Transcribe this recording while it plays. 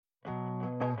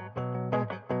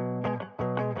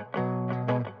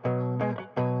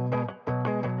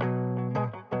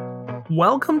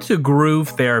Welcome to Groove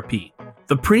Therapy,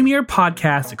 the premier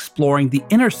podcast exploring the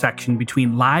intersection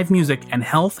between live music and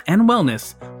health and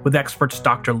wellness with experts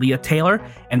Dr. Leah Taylor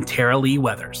and Tara Lee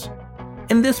Weathers.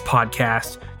 In this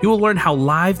podcast, you will learn how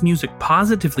live music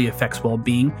positively affects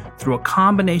well-being through a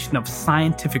combination of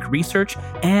scientific research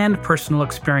and personal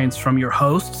experience from your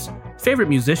hosts, favorite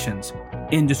musicians,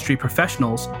 industry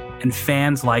professionals, and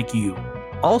fans like you.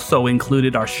 Also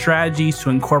included are strategies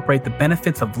to incorporate the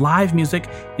benefits of live music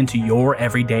into your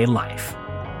everyday life.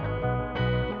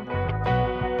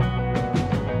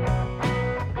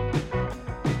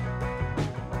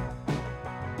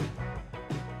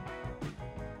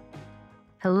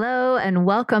 Hello and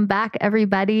welcome back,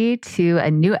 everybody, to a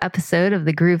new episode of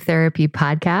the Groove Therapy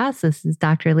Podcast. This is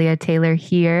Dr. Leah Taylor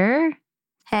here.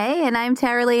 Hey, and I'm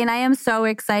Tara Lee, and I am so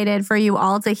excited for you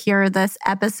all to hear this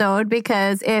episode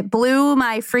because it blew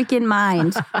my freaking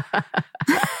mind.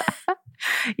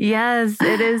 Yes,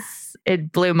 it is.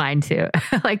 It blew mine too.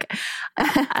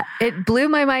 It blew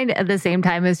my mind at the same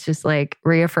time as just like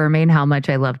reaffirming how much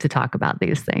I love to talk about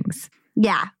these things.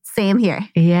 Yeah, same here.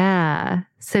 Yeah.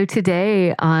 So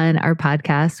today on our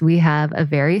podcast, we have a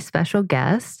very special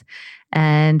guest,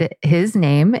 and his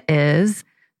name is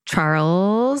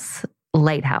Charles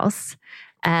Lighthouse.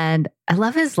 And I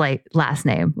love his last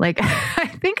name.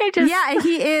 Yeah,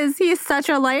 he is. He's such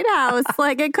a lighthouse.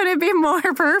 It couldn't be more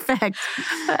perfect.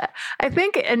 I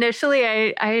think initially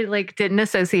I didn't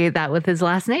associate that with his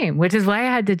last name, which is why I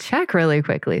had to check really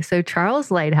quickly. So Charles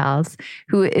Lighthouse,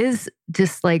 who is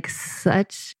just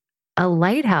such a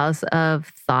lighthouse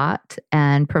of thought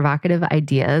and provocative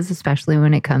ideas, especially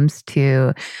when it comes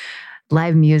to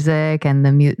live music and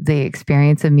the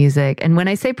experience of music. And when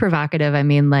I say provocative, I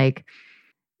mean I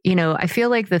feel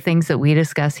like the things that we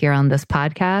discuss here on this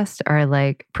podcast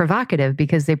are provocative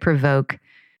because they provoke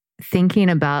thinking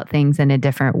about things in a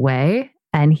different way.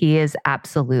 And he is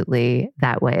absolutely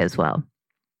that way as well.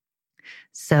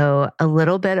 So a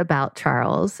little bit about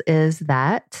Charles is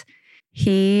that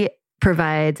he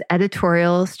provides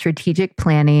editorial, strategic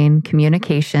planning,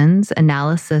 communications,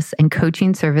 analysis, and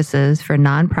coaching services for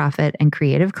nonprofit and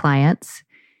creative clients.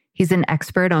 He's an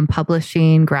expert on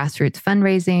publishing, grassroots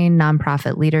fundraising,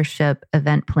 nonprofit leadership,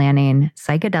 event planning,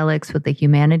 psychedelics with a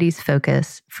humanities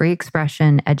focus, free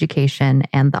expression, education,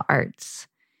 and the arts.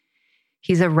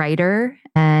 He's a writer,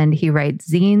 and he writes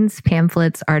zines,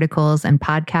 pamphlets, articles, and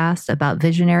podcasts about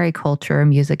visionary culture,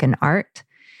 music, and art.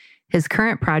 His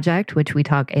current project, which we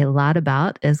talk a lot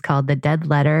about, is called The Dead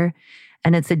Letter,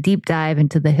 and it's a deep dive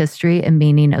into the history and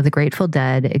meaning of the Grateful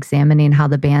Dead, examining how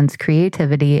the band's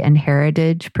creativity and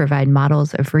heritage provide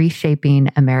models of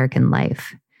reshaping American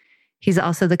life. He's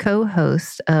also the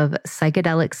co-host of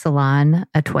Psychedelic Salon,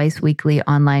 a twice-weekly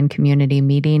online community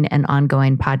meeting and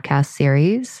ongoing podcast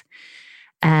series.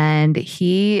 And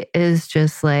he is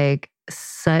just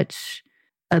such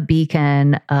a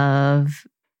beacon of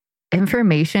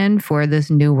information for this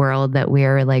new world that we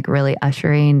are really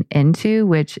ushering into,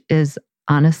 which is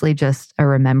honestly just a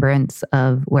remembrance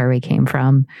of where we came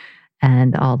from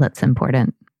and all that's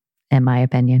important, in my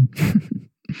opinion.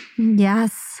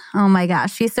 Yes. Oh my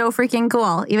gosh. He's so freaking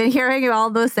cool. Even hearing all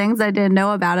those things I didn't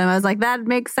know about him, I was like, that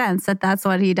makes sense that's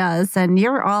what he does. And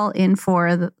you're all in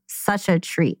for such a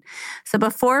treat. So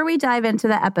before we dive into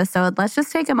the episode, let's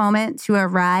just take a moment to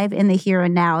arrive in the here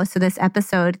and now so this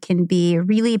episode can be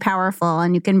really powerful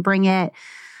and you can bring it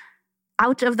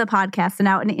out of the podcast and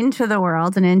out and into the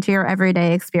world and into your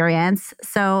everyday experience.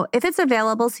 So if it's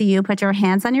available to you, put your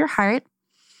hands on your heart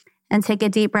and take a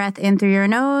deep breath in through your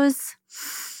nose.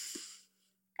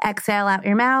 Exhale out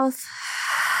your mouth.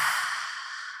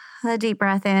 A deep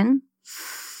breath in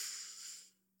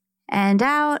and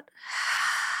out.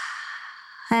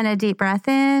 And a deep breath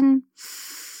in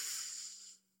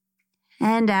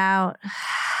and out.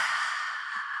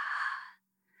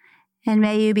 And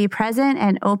may you be present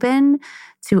and open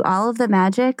to all of the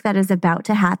magic that is about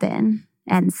to happen.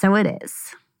 And so it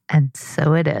is. And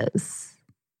so it is.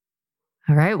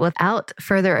 All right, without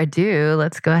further ado,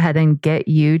 let's go ahead and get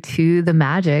you to the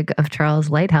magic of Charles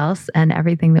Lighthouse and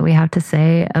everything that we have to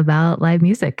say about live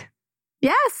music.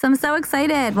 Yes, I'm so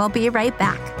excited. We'll be right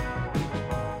back.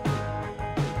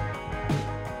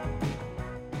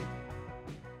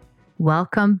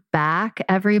 Welcome back,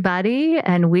 everybody.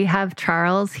 And we have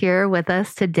Charles here with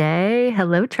us today.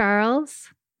 Hello, Charles.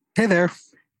 Hey there.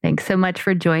 Thanks so much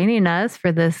for joining us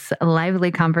for this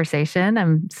lively conversation.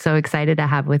 I'm so excited to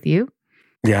have with you.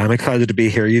 Yeah, I'm excited to be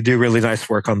here. You do really nice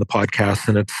work on the podcast,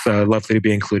 and it's lovely to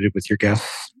be included with your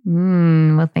guests.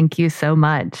 Well, thank you so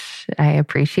much. I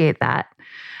appreciate that.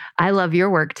 I love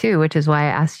your work too, which is why I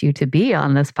asked you to be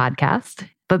on this podcast.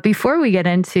 But before we get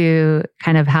into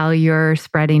kind of how you're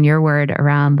spreading your word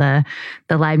around the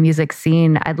live music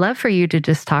scene, I'd love for you to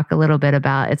just talk a little bit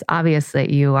about, it's obvious that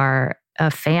you are a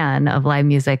fan of live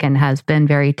music and has been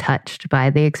very touched by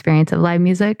the experience of live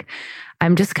music.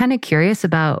 I'm just kind of curious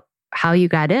about how you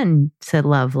got in to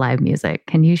love live music.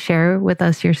 Can you share with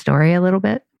us your story a little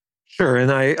bit? Sure, and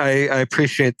I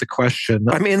appreciate the question.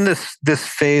 I'm in this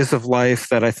phase of life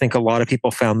that I think a lot of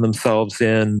people found themselves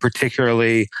in,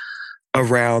 particularly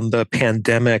around the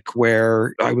pandemic,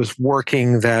 where I was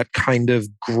working that kind of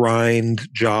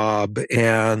grind job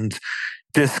and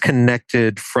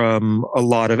disconnected from a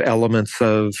lot of elements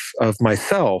of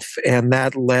myself. And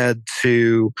that led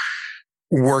to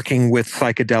working with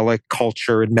psychedelic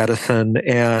culture and medicine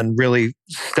and really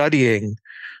studying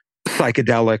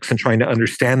psychedelics and trying to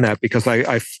understand that, because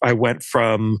I went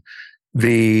from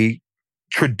the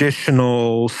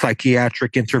traditional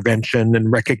psychiatric intervention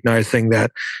and recognizing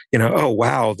that, oh,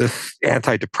 wow, this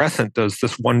antidepressant does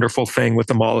this wonderful thing with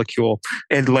the molecule.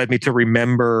 It led me to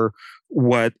remember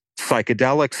what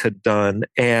psychedelics had done.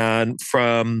 And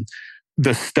from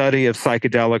the study of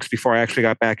psychedelics before I actually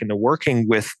got back into working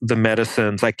with the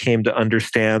medicines, I came to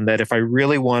understand that if I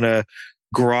really want to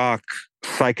grok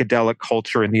psychedelic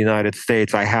culture in the United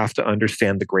States, I have to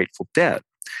understand the Grateful Dead.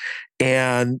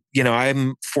 And,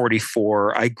 I'm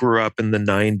 44. I grew up in the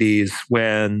 90s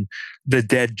when the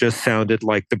Dead just sounded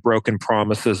like the broken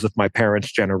promises of my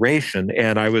parents' generation.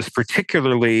 And I was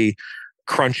particularly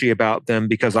crunchy about them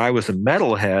because I was a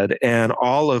metalhead, and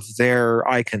all of their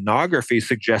iconography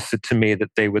suggested to me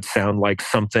that they would sound like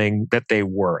something that they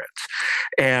weren't.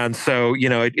 And so,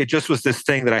 it just was this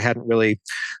thing that I hadn't really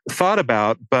thought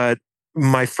about. But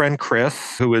my friend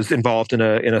Chris, who was involved in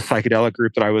a psychedelic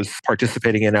group that I was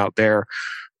participating in out there,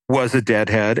 was a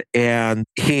Deadhead, and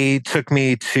he took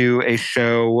me to a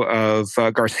show of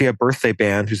Garcia Birthday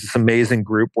Band, who's this amazing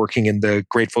group working in the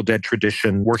Grateful Dead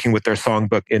tradition, working with their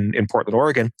songbook in Portland,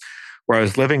 Oregon, where I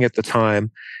was living at the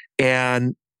time.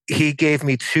 And he gave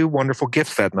me two wonderful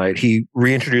gifts that night. He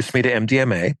reintroduced me to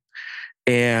MDMA,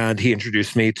 and he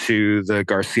introduced me to the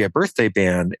Garcia Birthday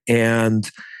Band. And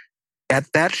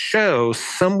at that show,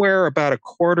 somewhere about a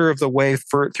quarter of the way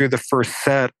through the first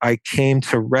set, I came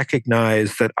to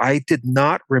recognize that I did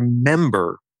not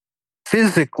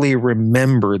physically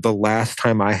remember the last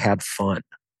time I had fun.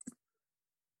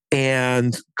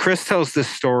 And Chris tells this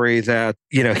story that,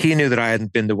 he knew that I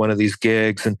hadn't been to one of these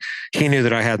gigs, and he knew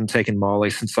that I hadn't taken Molly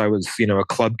since I was, a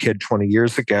club kid 20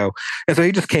 years ago. And so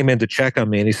he just came in to check on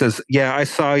me, and he says, yeah, I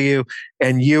saw you,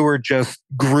 and you were just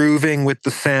grooving with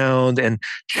the sound and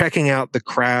checking out the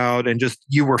crowd, and just,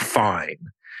 you were fine.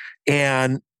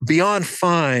 And beyond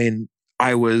fine,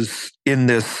 I was in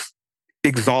this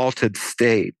exalted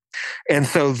state. And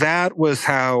so that was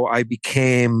how I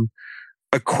became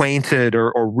acquainted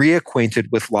or reacquainted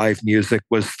with live music,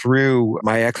 was through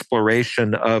my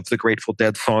exploration of the Grateful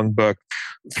Dead songbook,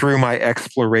 through my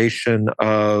exploration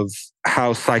of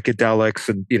how psychedelics,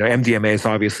 and MDMA is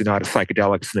obviously not a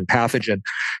psychedelic, it's an empathogen,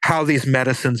 how these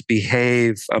medicines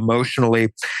behave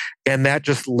emotionally. And that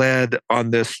just led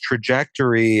on this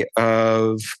trajectory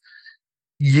of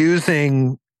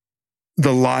using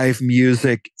the live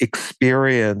music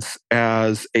experience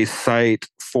as a site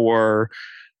for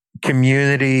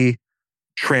community,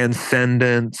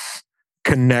 transcendence,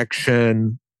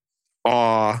 connection,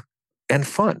 awe, and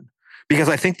fun. Because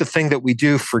I think the thing that we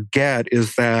do forget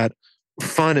is that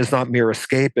fun is not mere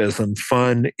escapism.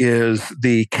 Fun is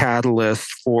the catalyst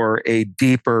for a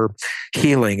deeper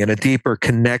healing and a deeper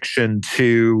connection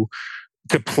to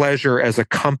pleasure as a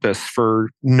compass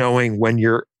for knowing when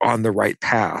you're on the right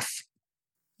path.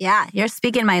 Yeah, you're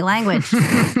speaking my language.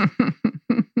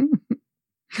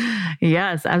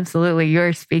 Yes, absolutely.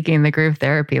 You're speaking the groove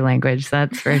therapy language.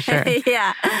 That's for sure.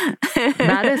 Yeah.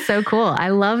 That is so cool. I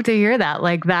love to hear that.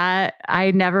 Like that,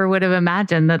 I never would have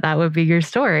imagined that would be your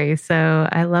story. So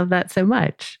I love that so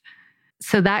much.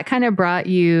 So that kind of brought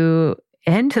you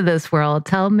into this world.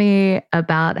 Tell me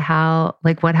about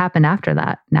what happened after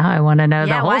that. Now I want to know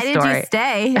the whole story. Why did you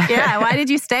stay? Yeah, why did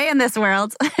you stay in this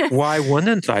world? Why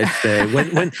wouldn't I stay?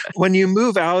 When you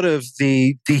move out of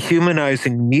the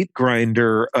dehumanizing meat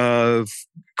grinder of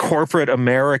corporate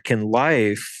American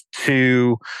life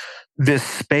to this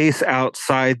space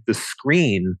outside the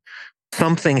screen,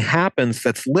 something happens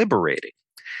that's liberating.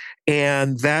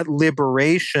 And that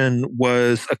liberation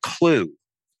was a clue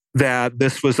that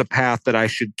this was a path that I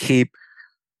should keep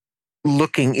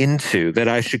looking into, that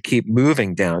I should keep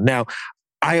moving down. Now,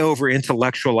 I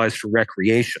over-intellectualize for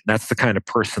recreation. That's the kind of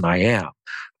person I am.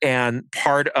 And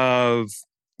part of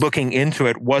looking into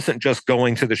it wasn't just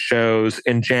going to the shows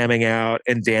and jamming out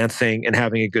and dancing and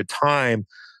having a good time,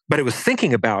 but it was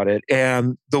thinking about it.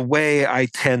 And the way I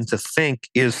tend to think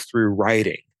is through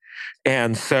writing.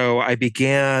 And so I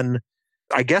began,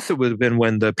 I guess it would have been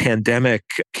when the pandemic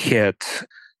hit.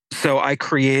 So I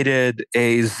created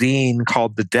a zine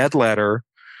called The Dead Letter,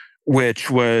 which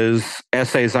was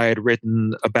essays I had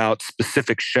written about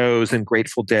specific shows in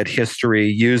Grateful Dead history,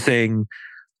 using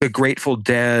the Grateful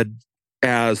Dead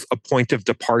as a point of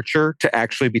departure to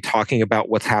actually be talking about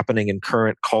what's happening in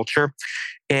current culture.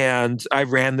 And I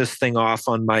ran this thing off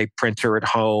on my printer at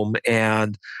home,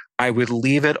 and I would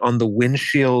leave it on the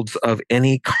windshields of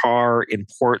any car in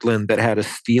Portland that had a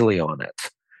Steely on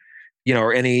it,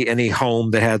 or any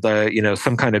home that had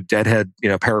some kind of Deadhead,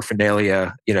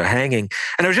 paraphernalia, hanging.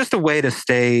 And it was just a way to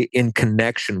stay in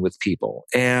connection with people.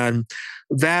 And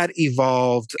that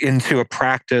evolved into a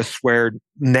practice where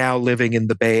now living in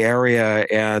the Bay Area,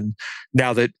 and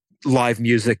now that live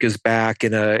music is back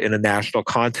in a national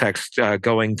context,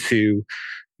 going to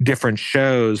different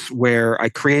shows, where I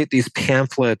create these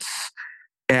pamphlets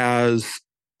as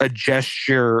a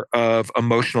gesture of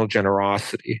emotional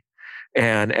generosity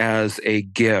and as a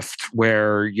gift,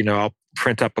 where, I'll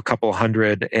print up a couple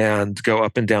hundred and go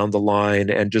up and down the line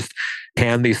and just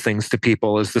hand these things to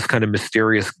people as this kind of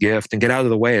mysterious gift and get out of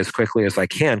the way as quickly as I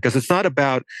can. Because it's not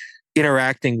about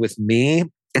interacting with me.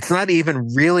 It's not even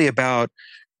really about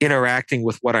interacting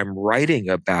with what I'm writing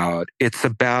about. It's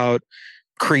about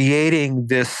creating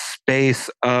this space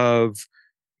of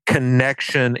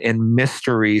connection and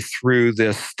mystery through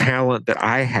this talent that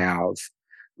I have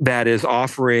that is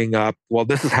offering up, well,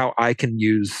 this is how I can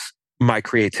use my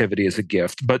creativity as a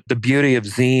gift. But the beauty of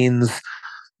zines,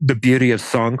 the beauty of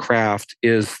songcraft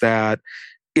is that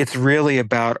it's really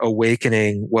about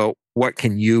awakening, well, what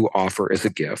can you offer as a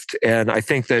gift? And I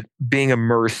think that being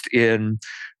immersed in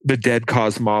the Dead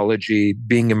cosmology,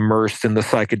 being immersed in the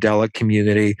psychedelic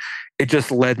community, it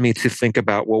just led me to think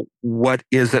about, well, what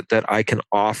is it that I can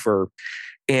offer?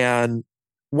 And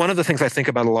one of the things I think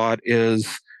about a lot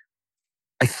is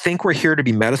I think we're here to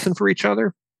be medicine for each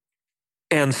other.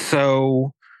 And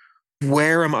so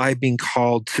where am I being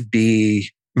called to be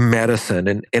medicine?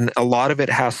 And a lot of it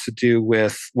has to do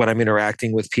with when I'm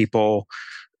interacting with people,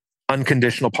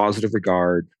 unconditional positive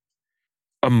regard,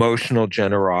 emotional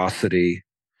generosity,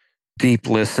 deep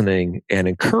listening, and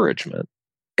encouragement.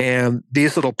 And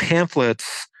these little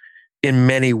pamphlets, in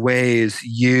many ways,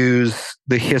 use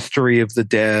the history of the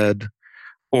dead,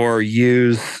 or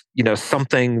use,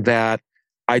 something that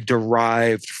I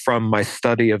derived from my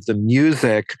study of the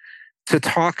music to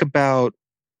talk about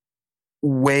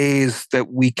ways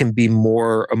that we can be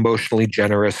more emotionally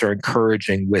generous or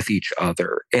encouraging with each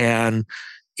other. And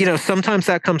sometimes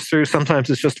that comes through. Sometimes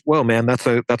it's just, whoa, man, that's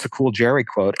a cool Jerry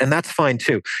quote. And that's fine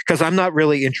too, because I'm not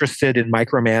really interested in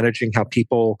micromanaging how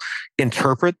people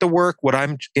interpret the work. What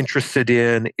I'm interested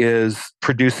in is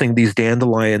producing these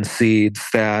dandelion seeds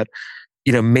that,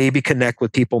 maybe connect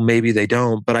with people, maybe they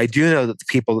don't. But I do know that the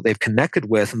people that they've connected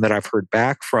with and that I've heard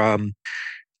back from,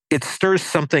 it stirs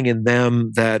something in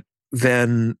them that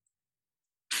then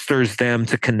stirs them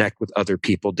to connect with other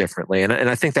people differently. And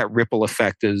I think that ripple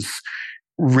effect is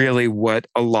really what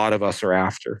a lot of us are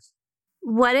after.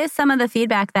 What is some of the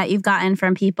feedback that you've gotten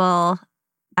from people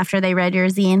after they read your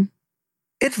zine?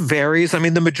 It varies. I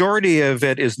mean, the majority of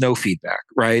it is no feedback,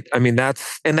 right? I mean,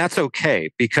 that's okay,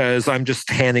 because I'm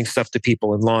just handing stuff to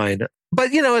people in line.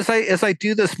 But, as I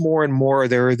do this more and more,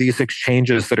 there are these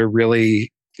exchanges that are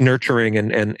really nurturing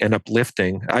and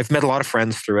uplifting. I've met a lot of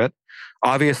friends through it.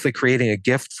 Obviously, creating a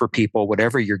gift for people,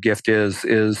 whatever your gift is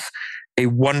a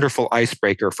wonderful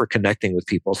icebreaker for connecting with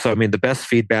people. So, I mean, the best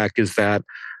feedback is that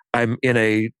I'm in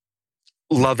a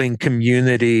loving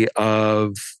community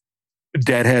of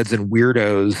deadheads and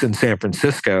weirdos in San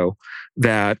Francisco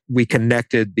that we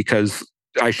connected because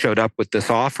I showed up with this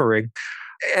offering.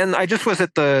 And I just was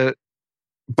at the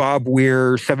Bob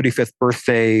Weir 75th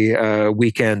birthday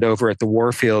weekend over at the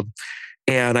Warfield,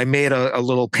 and I made a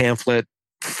little pamphlet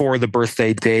for the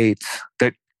birthday date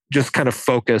that just kind of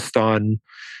focused on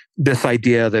this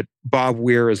idea that Bob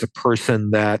Weir is a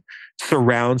person that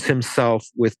surrounds himself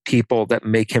with people that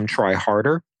make him try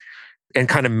harder, and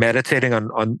kind of meditating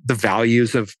on the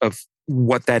values of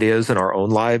what that is in our own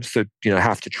lives that,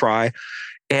 have to try.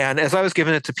 And as I was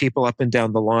giving it to people up and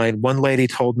down the line, one lady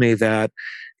told me that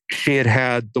she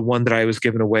had the one that I was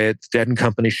giving away at the Dead and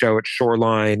Company show at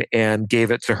Shoreline and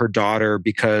gave it to her daughter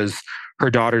because her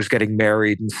daughter's getting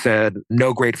married and said,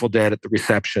 no Grateful Dead at the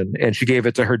reception. And she gave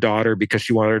it to her daughter because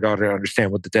she wanted her daughter to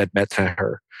understand what the Dead meant to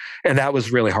her. And that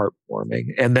was really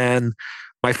heartwarming. And then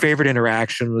My favorite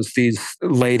interaction was these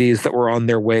ladies that were on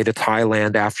their way to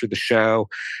Thailand after the show,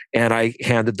 and I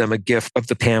handed them a gift of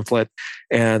the pamphlet,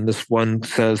 and this one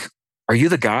says, "Are you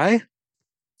the guy?"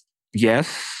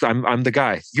 "Yes, I'm the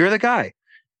guy." "You're the guy?"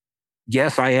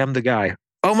 "Yes, I am the guy."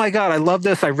 "Oh my God, I love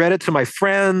this. I read it to my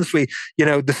friends.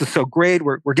 This is so great.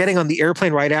 We're getting on the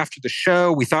airplane right after the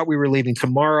show. We thought we were leaving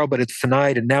tomorrow, but it's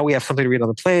tonight. And now we have something to read on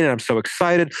the plane. And I'm so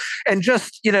excited." And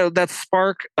just, that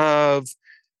spark of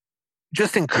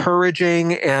just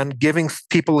encouraging and giving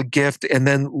people a gift and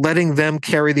then letting them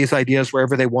carry these ideas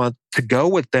wherever they want to go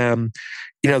with them.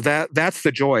 That's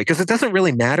the joy, because it doesn't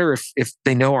really matter if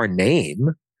they know our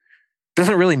name.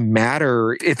 Doesn't really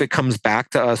matter if it comes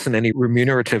back to us in any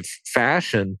remunerative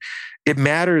fashion. It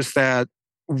matters that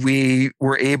we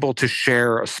were able to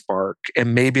share a spark,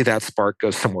 and maybe that spark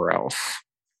goes somewhere else.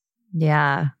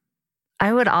 Yeah.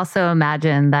 I would also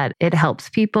imagine that it helps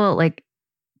people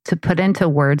to put into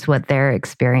words what their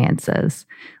experience is.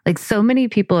 So many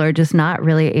people are just not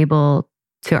really able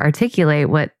to articulate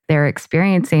what they're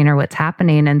experiencing or what's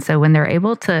happening. And so when they're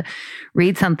able to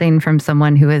read something from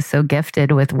someone who is so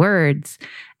gifted with words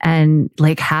and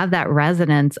have that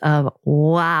resonance of,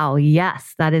 wow,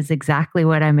 yes, that is exactly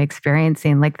what I'm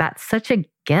experiencing. That's such a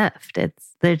gift. It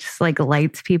just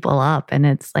lights people up. And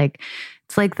it's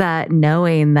like that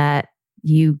knowing that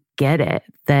you get it,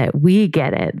 that we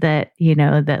get it, that,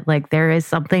 that there is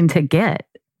something to get.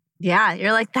 Yeah,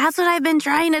 you're like, that's what I've been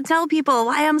trying to tell people,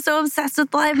 why I'm so obsessed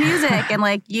with live music.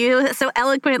 And you so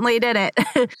eloquently did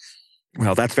it.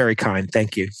 Well, that's very kind.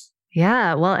 Thank you.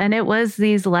 Yeah, well, and it was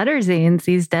these letterzines,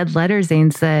 these dead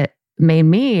letterzines that made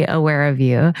me aware of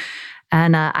you.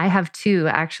 And I have two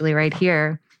actually right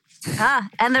here.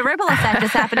 And the ripple effect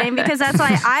is happening because that's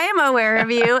why I am aware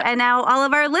of you. And now all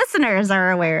of our listeners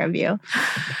are aware of you.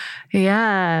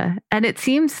 Yeah. And it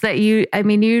seems that you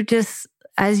just,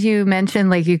 as you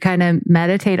mentioned, you kind of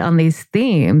meditate on these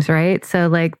themes, right?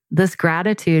 So this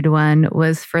gratitude one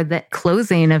was for the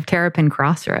closing of Terrapin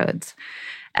Crossroads.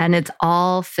 And it's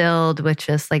all filled with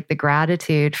just the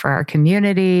gratitude for our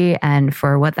community and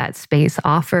for what that space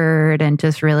offered, and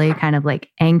just really kind of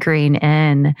anchoring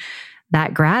in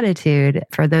that gratitude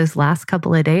for those last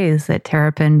couple of days that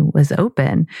Terrapin was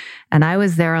open. And I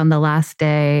was there on the last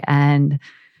day, and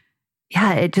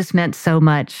yeah, it just meant so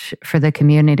much for the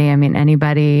community. I mean,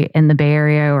 anybody in the Bay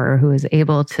Area or who is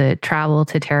able to travel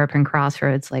to Terrapin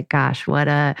Crossroads, gosh, what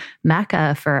a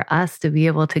mecca for us to be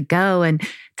able to go and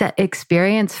to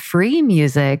experience free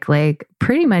music,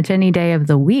 pretty much any day of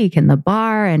the week in the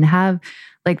bar, and have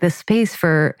the space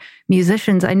for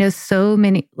musicians. I know so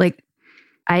many,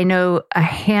 I know a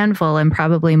handful and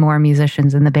probably more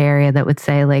musicians in the Bay Area that would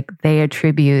say they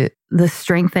attribute the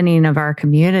strengthening of our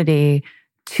community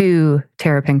to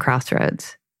Terrapin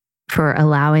Crossroads, for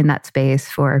allowing that space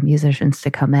for musicians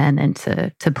to come in and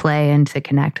to play and to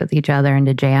connect with each other and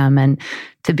to jam and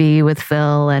to be with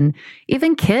Phil, and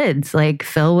even kids.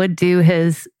 Phil would do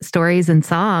his stories and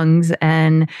songs,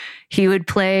 and he would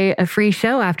play a free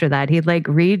show after that. He'd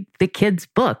read the kids'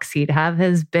 books. He'd have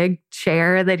his big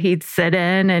chair that he'd sit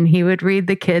in, and he would read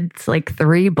the kids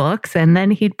 3 books, and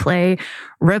then he'd play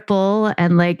Ripple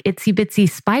and Itsy Bitsy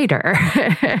Spider.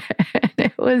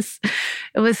 It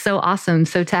was so awesome.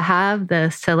 So to have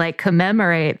this to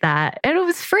commemorate that, and it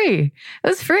was free. It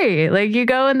was free. You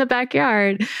go in the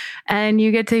backyard and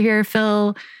you get to hear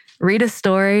Phil read a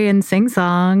story and sing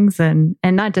songs, and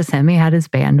not just him, he had his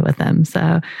band with him.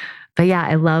 So, but yeah,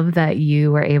 I love that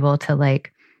you were able to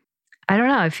I don't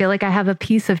know, I feel I have a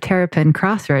piece of Terrapin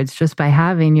Crossroads just by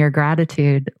having your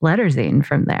gratitude letterzine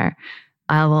from there.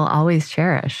 I will always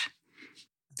cherish.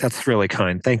 That's really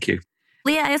kind. Thank you.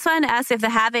 Leah, I just wanted to ask if the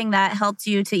having that helped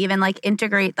you to even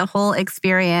integrate the whole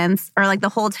experience, or the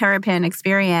whole Terrapin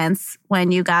experience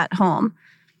when you got home.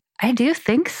 I do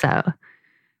think so.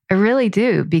 I really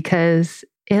do, because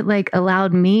it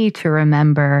allowed me to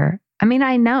remember. I mean,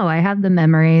 I know I have the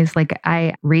memories.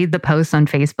 I read the posts on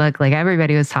Facebook,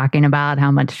 everybody was talking about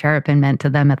how much Terrapin meant to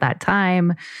them at that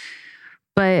time.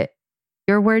 But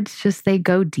your words just, they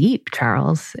go deep,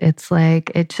 Charles. It's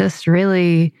it just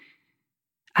really,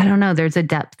 I don't know, there's a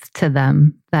depth to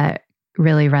them that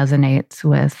really resonates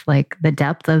with the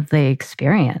depth of the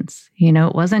experience.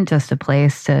 It wasn't just a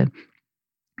place to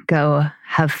go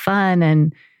have fun,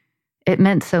 and it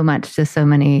meant so much to so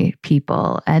many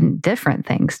people and different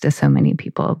things to so many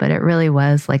people, but it really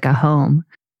was a home.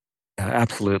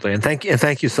 Absolutely. And thank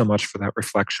you so much for that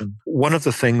reflection. One of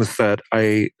the things that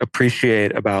I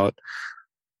appreciate about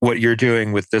what you're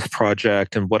doing with this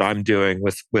project and what I'm doing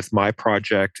with my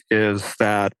project is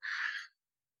that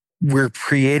we're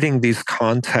creating these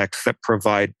contexts that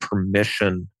provide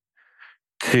permission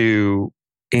to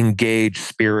engage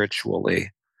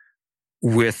spiritually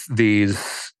with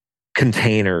these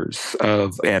containers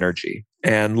of energy.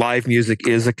 And live music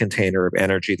is a container of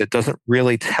energy that doesn't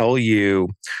really tell you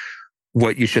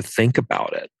what you should think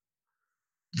about it.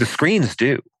 The screens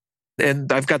do.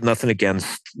 And I've got nothing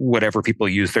against whatever people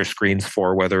use their screens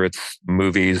for, whether it's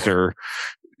movies or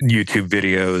YouTube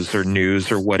videos or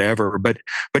news or whatever. But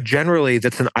generally,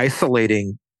 that's an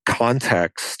isolating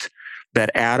context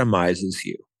that atomizes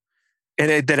you. And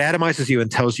that atomizes you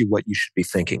and tells you what you should be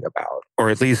thinking about. Or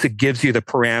at least it gives you the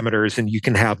parameters, and you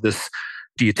can have this,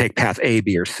 do you take path A,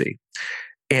 B, or C?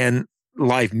 And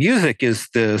live music is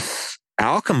this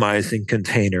alchemizing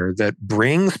container that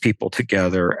brings people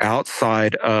together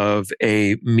outside of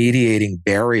a mediating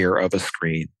barrier of a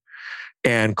screen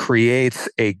and creates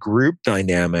a group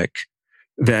dynamic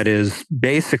that is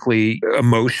basically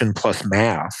emotion plus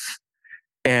math,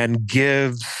 and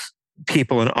gives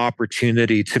people an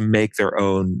opportunity to make their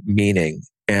own meaning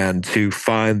and to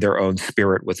find their own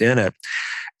spirit within it.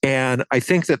 And I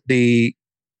think that the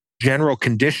general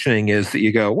conditioning is that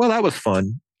you go, well, that was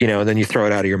fun, and then you throw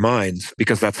it out of your minds,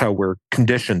 because that's how we're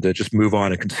conditioned to just move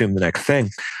on and consume the next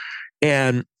thing.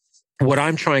 And what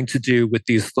I'm trying to do with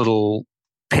these little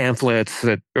pamphlets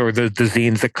or the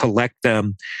zines that collect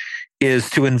them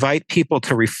is to invite people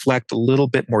to reflect a little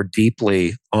bit more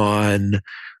deeply on,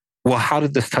 well, how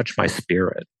did this touch my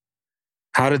spirit?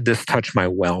 How did this touch my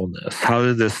wellness? How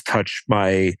did this touch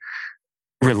my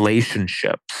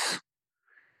relationships?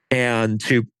 And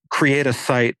to create a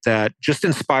site that just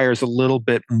inspires a little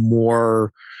bit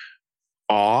more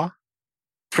awe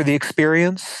for the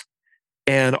experience,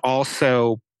 and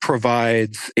also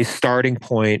provides a starting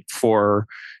point for,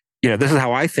 this is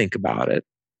how I think about it.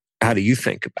 How do you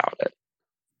think about it?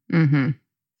 Mm-hmm.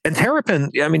 And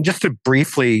Terrapin, just to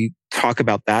briefly talk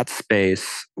about that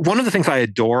space, one of the things I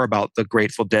adore about the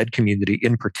Grateful Dead community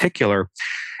in particular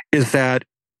is that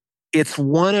it's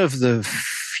one of the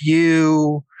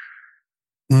few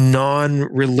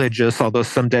non-religious, although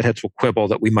some Deadheads will quibble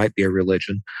that we might be a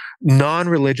religion,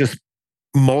 non-religious,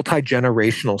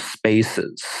 multi-generational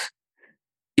spaces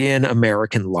in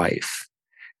American life.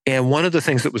 And one of the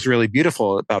things that was really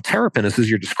beautiful about Terrapin is, as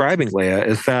you're describing, Leah,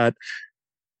 is that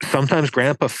sometimes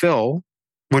Grandpa Phil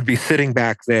would be sitting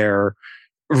back there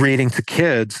reading to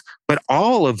kids, but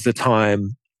all of the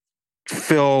time,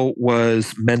 Phil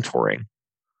was mentoring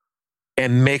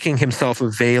and making himself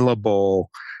available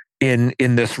in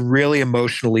this really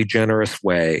emotionally generous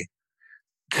way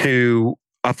to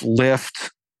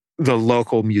uplift the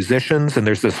local musicians. And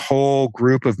there's this whole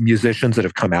group of musicians that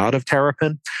have come out of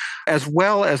Terrapin, as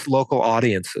well as local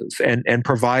audiences, and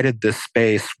provided this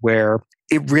space where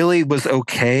it really was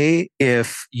okay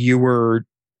if you were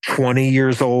 20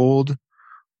 years old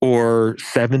or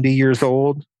 70 years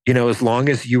old, as long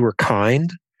as you were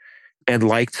kind and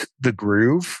liked the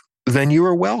groove, then you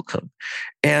were welcome.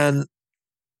 And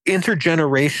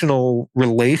intergenerational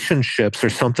relationships are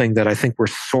something that I think we're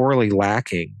sorely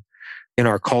lacking in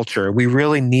our culture. We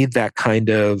really need that kind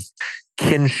of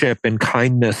kinship and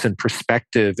kindness and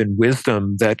perspective and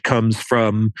wisdom that comes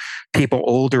from people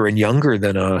older and younger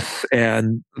than us.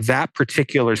 And that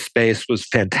particular space was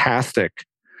fantastic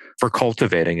for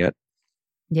cultivating it.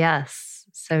 Yes,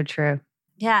 so true.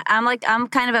 Yeah, I'm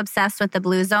kind of obsessed with the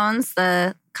blue zones,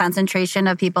 the concentration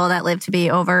of people that live to be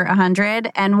over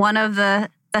 100. And one of the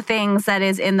things that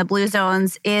is in the blue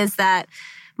zones is that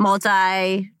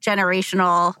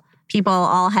multi-generational people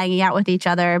all hanging out with each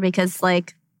other, because the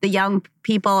young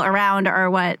people around are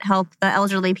what help the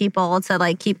elderly people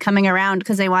to keep coming around,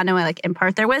 because they want to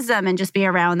impart their wisdom and just be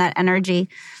around that energy.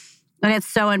 And it's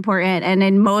so important. And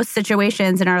in most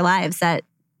situations in our lives,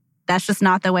 that's just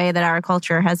not the way that our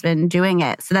culture has been doing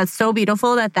it. So that's so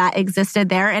beautiful that existed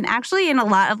there. And actually in a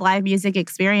lot of live music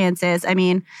experiences,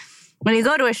 when you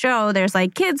go to a show, there's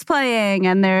kids playing,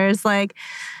 and there's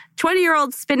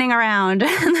 20-year-olds spinning around,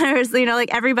 and there's,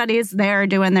 everybody's there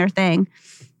doing their thing.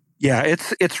 Yeah,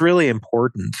 it's really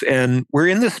important. And we're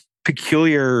in this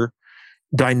peculiar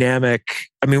dynamic.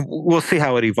 We'll see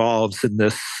how it evolves in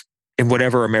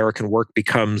whatever American work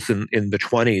becomes in the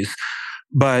 20s.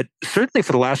 But certainly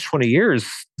for the last 20 years,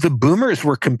 the boomers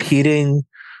were competing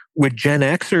with Gen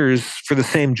Xers for the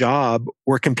same job,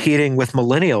 were competing with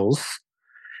millennials.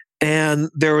 And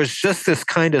there was just this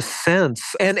kind of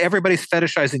sense, and everybody's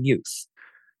fetishizing youth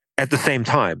at the same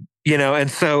time, and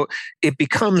so it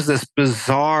becomes this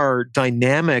bizarre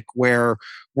dynamic where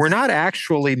we're not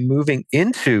actually moving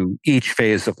into each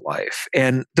phase of life.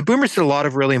 And the boomers did a lot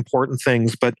of really important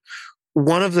things, but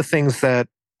one of the things that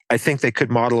I think they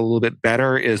could model a little bit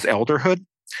better is elderhood.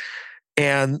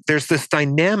 And there's this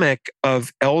dynamic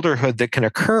of elderhood that can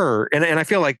occur. And I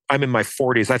feel like I'm in my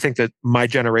 40s. I think that my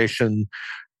generation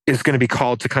is going to be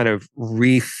called to kind of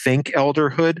rethink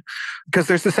elderhood, because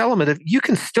there's this element of you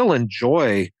can still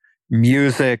enjoy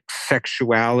music,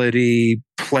 sexuality,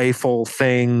 playful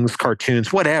things,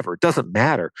 cartoons, whatever. It doesn't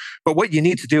matter. But what you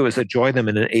need to do is enjoy them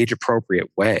in an age-appropriate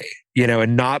way,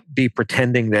 and not be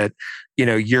pretending that,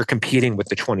 you're competing with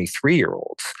the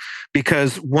 23-year-olds.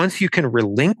 Because once you can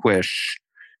relinquish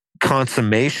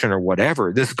consummation or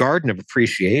whatever, this garden of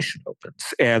appreciation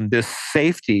opens. And this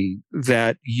safety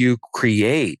that you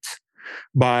create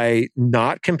by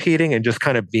not competing and just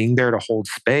kind of being there to hold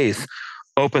space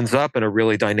opens up in a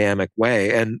really dynamic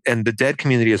way. And the Dead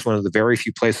community is one of the very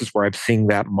few places where I'm seeing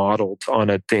that modeled on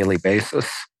a daily basis.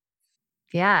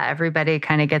 Yeah, everybody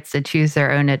kind of gets to choose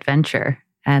their own adventure,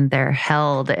 and they're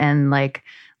held in, like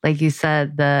you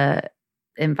said, the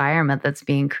environment that's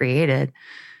being created.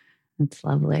 It's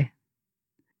lovely.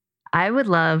 I would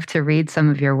love to read some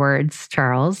of your words,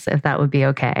 Charles, if that would be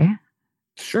okay.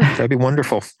 Sure, that'd be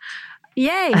wonderful.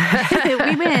 Yay,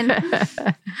 we win.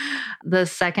 The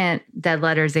second Dead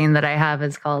Letter zine that I have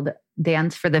is called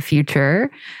Dance for the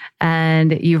Future.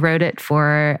 And you wrote it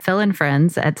for Phil and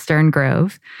Friends at Stern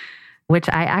Grove, which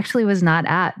I actually was not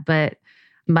at, but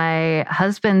my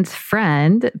husband's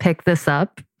friend picked this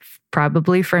up,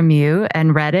 probably from you,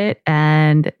 and read it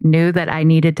and knew that I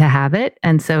needed to have it.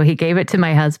 And so he gave it to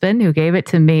my husband, who gave it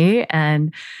to me.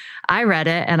 And I read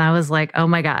it and I was like, oh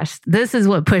my gosh, this is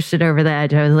what pushed it over the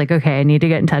edge. I was like, okay, I need to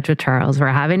get in touch with Charles. We're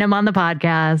having him on the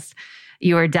podcast.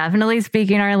 You are definitely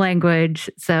speaking our language.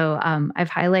 So I've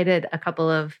highlighted a couple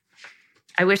of,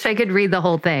 I wish I could read the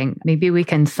whole thing. Maybe we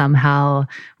can somehow,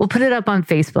 we'll put it up on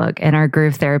Facebook in our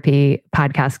Groove Therapy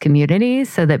podcast community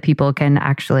so that people can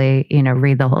actually,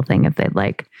 read the whole thing if they'd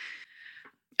like.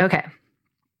 Okay.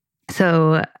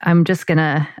 So I'm just going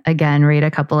to, again, read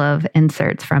a couple of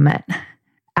inserts from it.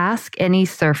 Ask any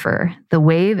surfer. The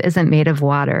wave isn't made of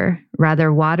water.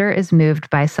 Rather, water is moved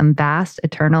by some vast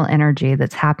eternal energy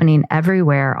that's happening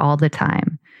everywhere all the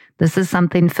time. This is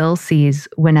something Phil sees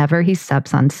whenever he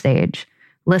steps on stage.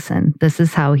 Listen, this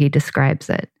is how he describes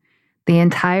it. The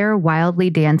entire wildly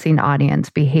dancing audience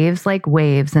behaves like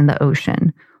waves in the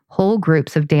ocean. Whole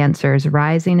groups of dancers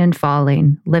rising and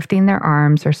falling, lifting their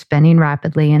arms or spinning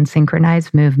rapidly in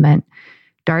synchronized movement,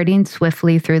 darting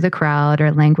swiftly through the crowd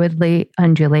or languidly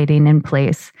undulating in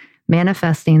place,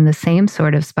 manifesting the same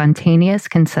sort of spontaneous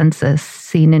consensus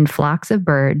seen in flocks of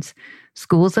birds,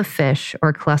 schools of fish,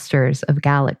 or clusters of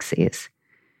galaxies.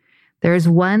 There is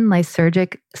one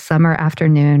lysergic summer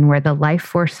afternoon where the life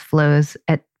force flows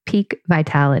at peak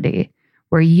vitality,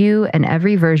 where you and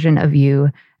every version of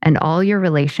you and all your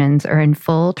relations are in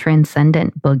full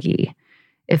transcendent boogie.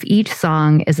 If each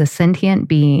song is a sentient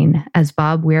being, as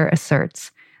Bob Weir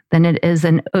asserts, then it is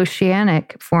an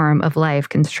oceanic form of life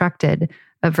constructed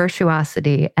of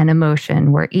virtuosity and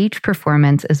emotion, where each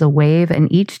performance is a wave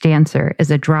and each dancer is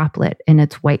a droplet in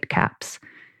its white caps.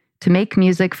 To make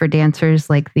music for dancers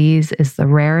like these is the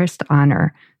rarest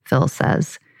honor, Phil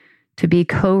says. To be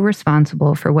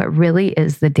co-responsible for what really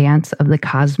is the dance of the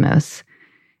cosmos.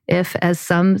 If, as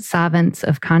some savants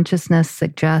of consciousness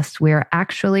suggest, we are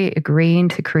actually agreeing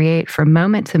to create from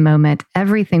moment to moment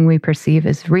everything we perceive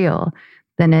as real,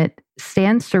 then it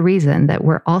stands to reason that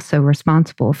we're also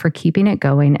responsible for keeping it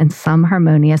going in some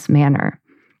harmonious manner.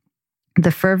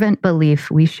 The fervent belief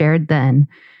we shared then,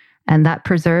 and that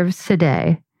preserves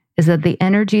today, is that the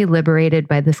energy liberated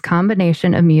by this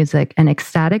combination of music and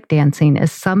ecstatic dancing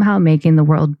is somehow making the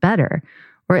world better,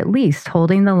 or at least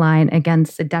holding the line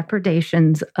against the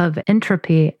depredations of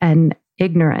entropy and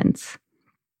ignorance.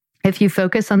 If you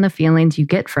focus on the feelings you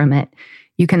get from it,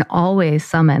 you can always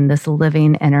summon this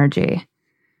living energy.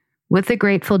 With the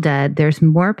Grateful Dead, there's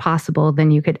more possible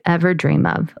than you could ever dream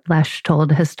of, Lesh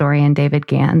told historian David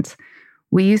Gans.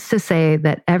 We used to say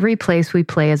that every place we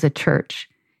play is a church.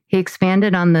 He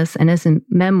expanded on this in his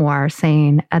memoir,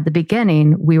 saying, at the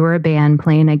beginning, we were a band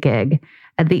playing a gig.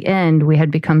 At the end, we had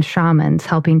become shamans,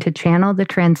 helping to channel the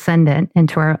transcendent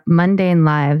into our mundane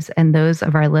lives and those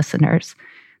of our listeners.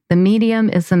 The medium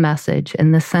is the message,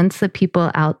 in the sense that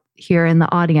people out here in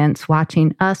the audience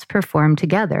watching us perform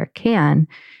together can,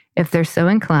 if they're so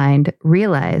inclined,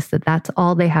 realize that that's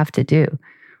all they have to do.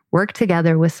 Work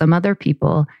together with some other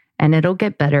people, and it'll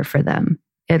get better for them.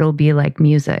 It'll be like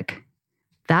music.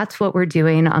 That's what we're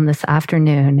doing on this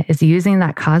afternoon, is using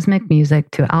that cosmic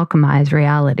music to alchemize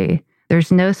reality.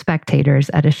 There's no spectators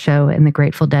at a show in the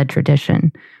Grateful Dead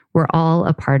tradition. We're all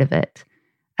a part of it.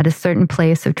 At a certain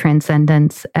place of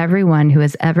transcendence, everyone who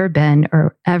has ever been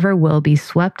or ever will be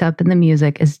swept up in the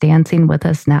music is dancing with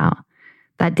us now.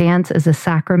 That dance is a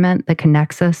sacrament that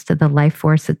connects us to the life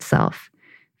force itself.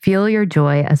 Feel your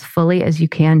joy as fully as you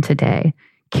can today.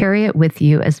 Carry it with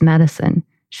you as medicine.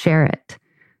 Share it.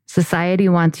 Society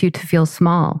wants you to feel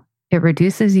small. It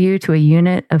reduces you to a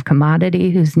unit of commodity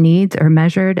whose needs are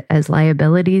measured as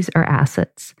liabilities or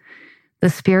assets. The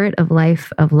spirit of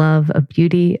life, of love, of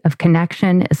beauty, of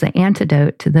connection is the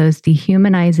antidote to those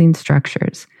dehumanizing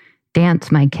structures.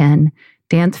 Dance, my kin.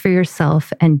 Dance for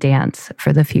yourself and dance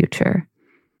for the future.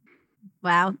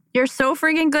 Wow. You're so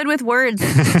freaking good with words.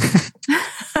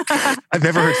 I've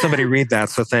never heard somebody read that,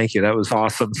 so thank you. That was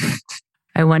awesome.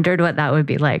 I wondered what that would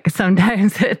be like.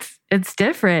 Sometimes it's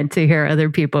different to hear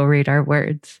other people read our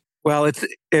words. Well,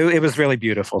 it was really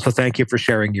beautiful. So thank you for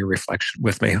sharing your reflection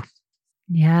with me.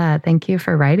 Yeah, thank you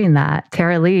for writing that.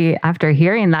 Tara-Leigh, after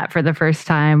hearing that for the first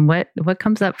time, what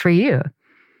comes up for you?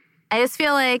 I just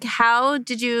feel like, how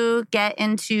did you get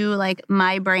into like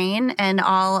my brain and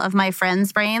all of my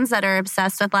friends' brains that are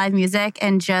obsessed with live music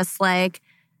and just like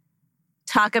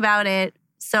talk about it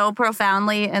so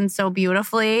profoundly and so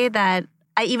beautifully that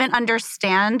I even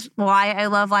understand why I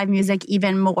love live music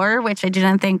even more, which I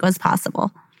didn't think was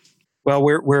possible. Well,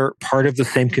 we're part of the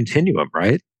same continuum,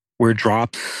 right? We're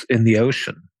drops in the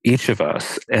ocean, each of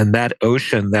us. And that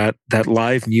ocean, that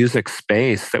live music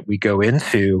space that we go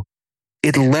into,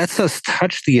 it lets us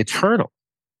touch the eternal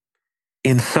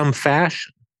in some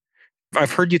fashion.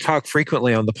 I've heard you talk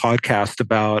frequently on the podcast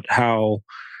about how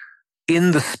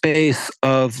in the space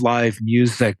of live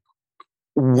music,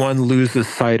 one loses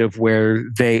sight of where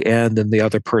they end and the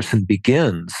other person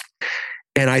begins.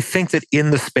 And I think that in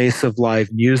the space of live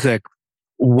music,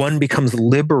 one becomes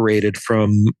liberated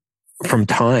from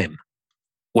time.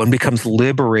 One becomes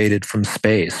liberated from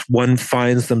space. One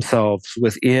finds themselves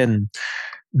within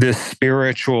this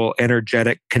spiritual,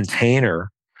 energetic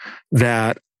container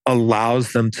that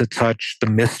allows them to touch the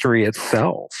mystery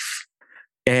itself.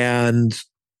 And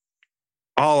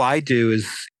all I do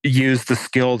is use the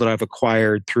skill that I've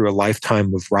acquired through a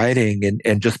lifetime of writing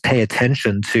and just pay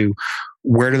attention to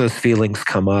where do those feelings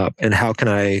come up and how can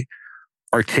I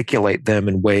articulate them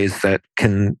in ways that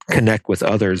can connect with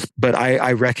others. But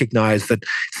I recognize that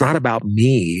it's not about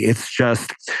me. It's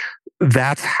just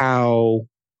that's how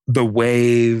the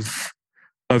wave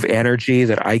of energy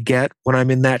that I get when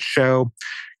I'm in that show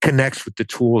connects with the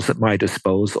tools at my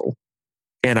disposal.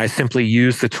 And I simply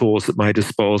use the tools at my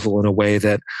disposal in a way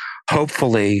that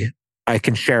hopefully I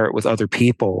can share it with other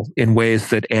people in ways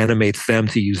that animates them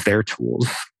to use their tools,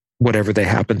 whatever they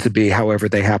happen to be, however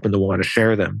they happen to want to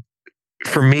share them.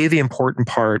 For me, the important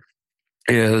part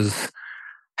is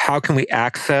how can we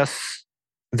access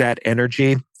that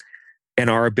energy and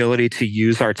our ability to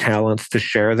use our talents to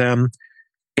share them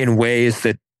in ways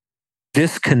that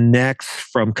disconnects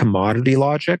from commodity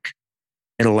logic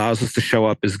and allows us to show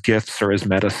up as gifts or as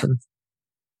medicine.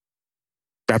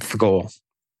 That's the goal.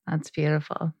 That's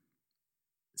beautiful.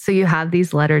 So you have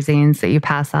these letter zines that you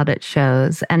pass out at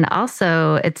shows. And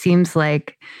also it seems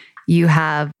like you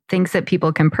have things that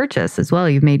people can purchase as well.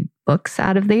 You've made books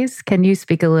out of these. Can you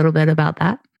speak a little bit about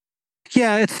that?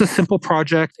 Yeah, it's a simple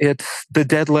project. It's the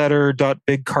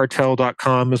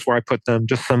deadletter.bigcartel.com is where I put them.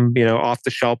 Just some, off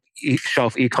the shelf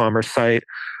e-commerce site.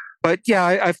 But yeah,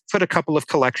 I've put a couple of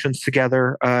collections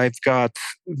together. I've got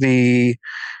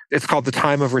it's called The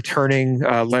Time of Returning,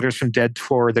 Letters from Dead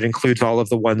Tour that includes all of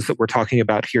the ones that we're talking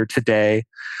about here today.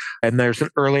 And there's an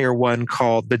earlier one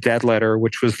called The Dead Letter,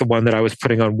 which was the one that I was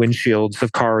putting on windshields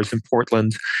of cars in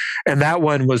Portland. And that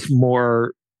one was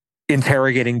more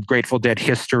interrogating Grateful Dead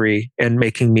history and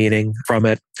making meaning from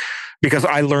it, because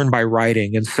I learned by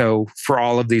writing. And so for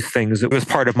all of these things, it was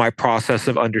part of my process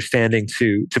of understanding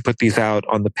to put these out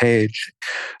on the page.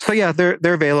 So yeah, they're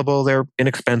available. They're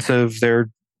inexpensive. They're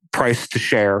priced to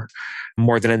share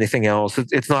more than anything else.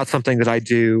 It's not something that I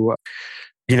do,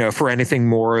 for anything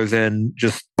more than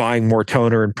just buying more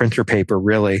toner and printer paper,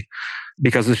 really,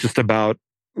 because it's just about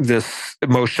this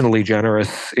emotionally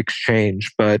generous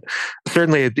exchange. But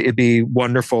certainly it'd be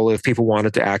wonderful if people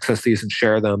wanted to access these and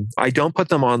share them. I don't put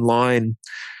them online,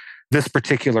 this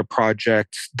particular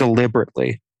project,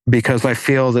 deliberately, because I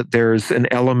feel that there's an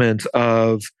element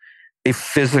of a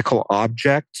physical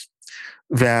object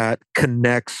that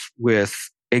connects with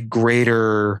a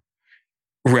greater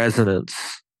resonance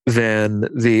than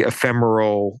the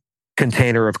ephemeral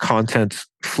container of content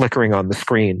flickering on the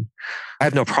screen. I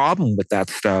have no problem with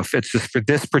that stuff. It's just for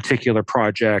this particular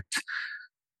project,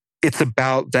 it's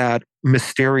about that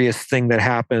mysterious thing that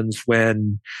happens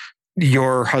when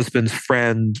your husband's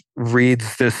friend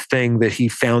reads this thing that he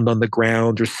found on the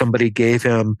ground or somebody gave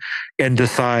him and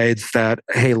decides that,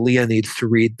 hey, Leah needs to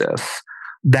read this.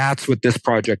 that's what this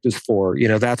project is for.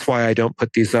 That's why I don't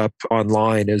put these up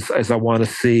online, is I want to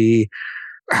see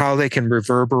how they can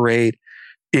reverberate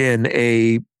in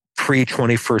a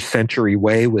pre-21st century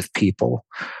way with people.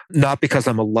 Not because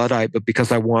I'm a Luddite, but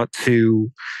because I want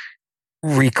to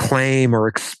reclaim or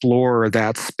explore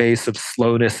that space of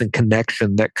slowness and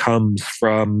connection that comes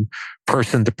from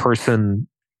person-to-person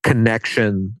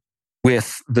connection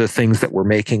with the things that we're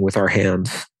making with our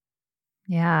hands.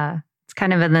 Yeah. It's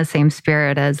kind of in the same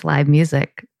spirit as live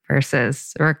music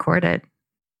versus recorded.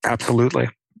 Absolutely.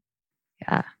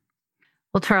 Yeah.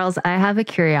 Well, Charles, I have a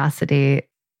curiosity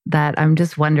that I'm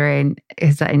just wondering,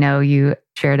 is I know you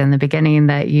shared in the beginning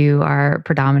that you are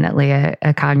predominantly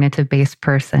a cognitive-based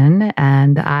person,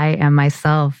 and I am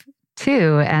myself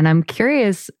too. And I'm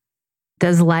curious,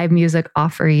 does live music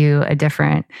offer you a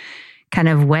different kind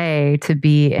of way to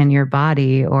be in your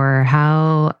body, or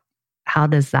how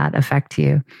does that affect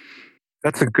you?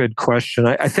 That's a good question.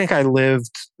 I think I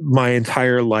lived my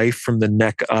entire life from the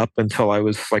neck up until I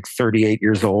was like 38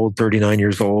 years old, 39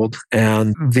 years old.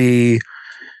 And the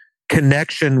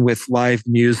connection with live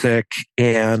music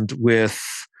and with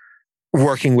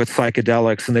working with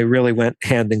psychedelics, and they really went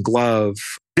hand in glove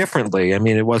differently. I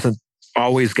mean, it wasn't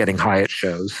always getting high at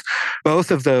shows.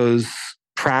 Both of those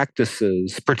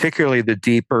practices, particularly the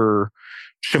deeper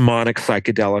shamanic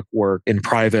psychedelic work in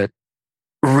private,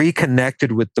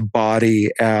 reconnected with the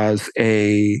body as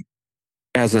a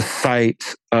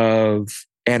site of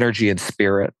energy and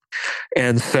spirit.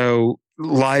 And so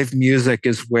live music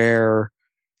is where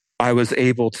I was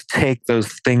able to take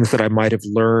those things that I might have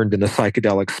learned in the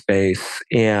psychedelic space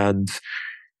and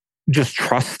just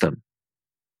trust them.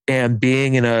 And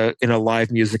being in a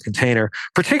live music container,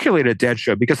 particularly at a dead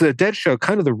show, because at a dead show,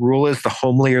 kind of the rule is the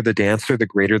homelier the dancer, the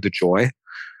greater the joy,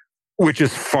 which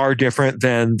is far different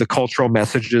than the cultural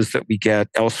messages that we get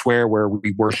elsewhere, where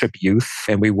we worship youth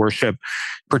and we worship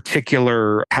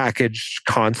particular packaged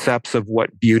concepts of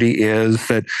what beauty is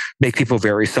that make people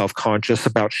very self-conscious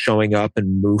about showing up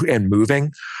and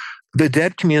moving. The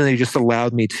dead community just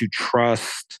allowed me to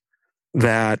trust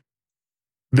that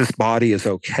this body is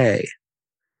okay,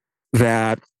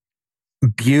 that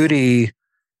beauty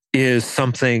is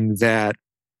something that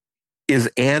is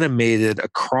animated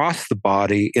across the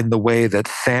body in the way that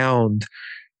sound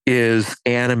is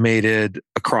animated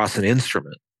across an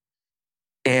instrument.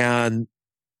 And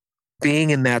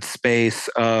being in that space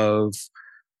of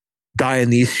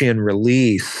Dionysian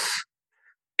release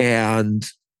and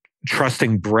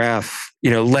trusting breath,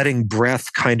 letting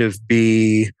breath kind of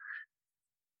be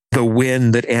the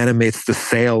wind that animates the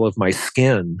sail of my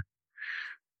skin,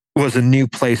 was a new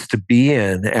place to be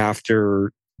in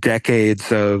after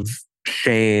decades of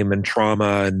shame and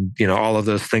trauma and all of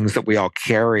those things that we all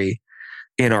carry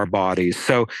in our bodies.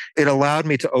 So it allowed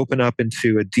me to open up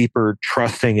into a deeper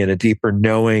trusting and a deeper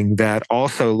knowing that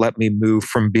also let me move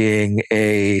from being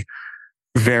a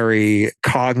very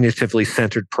cognitively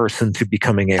centered person to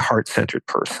becoming a heart-centered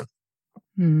person.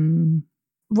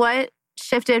 What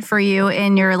shifted for you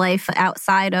in your life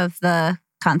outside of the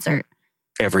concert?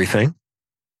 Everything.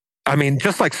 I mean,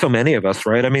 just like so many of us,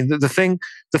 right? I mean, the thing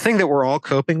that we're all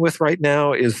coping with right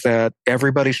now is that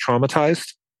everybody's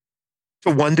traumatized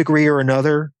to one degree or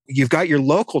another. You've got your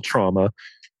local trauma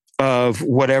of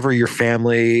whatever your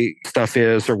family stuff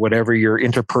is, or whatever your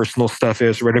interpersonal stuff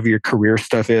is, or whatever your career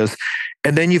stuff is.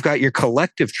 And then you've got your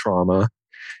collective trauma.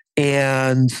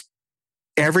 And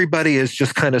everybody is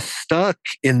just kind of stuck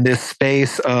in this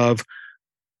space of,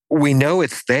 we know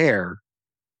it's there,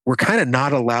 we're kind of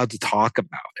not allowed to talk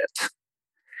about it.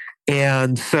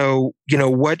 And so,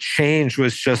 what changed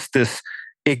was just this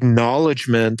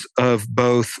acknowledgement of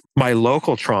both my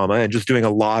local trauma and just doing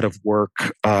a lot of work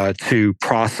to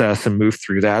process and move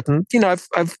through that. And,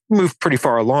 I've moved pretty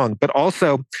far along, but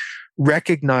also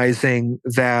recognizing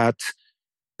that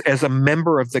as a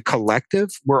member of the collective,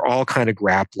 we're all kind of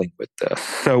grappling with this.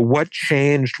 So what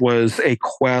changed was a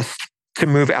quest to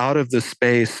move out of the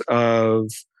space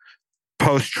of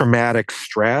post-traumatic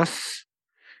stress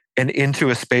and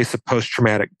into a space of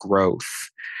post-traumatic growth,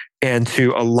 and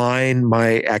to align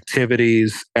my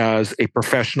activities as a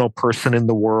professional person in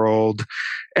the world,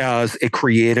 as a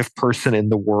creative person in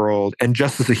the world, and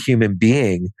just as a human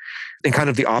being, in kind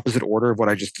of the opposite order of what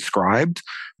I just described,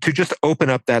 to just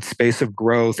open up that space of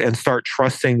growth and start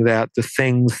trusting that the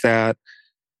things that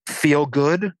feel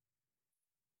good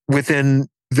within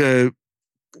the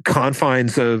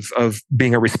confines of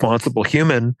being a responsible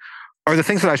human are the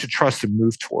things that I should trust and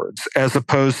move towards, as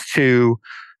opposed to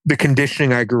the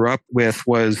conditioning I grew up with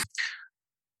was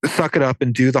suck it up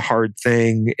and do the hard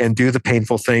thing and do the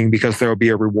painful thing because there will be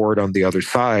a reward on the other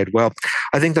side. Well,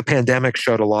 I think the pandemic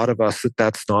showed a lot of us that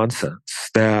that's nonsense,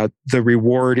 that the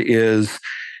reward is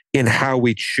in how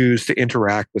we choose to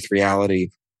interact with reality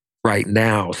right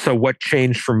now. So what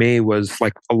changed for me was,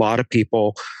 like a lot of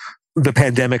people, the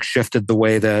pandemic shifted the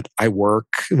way that I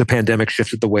work. The pandemic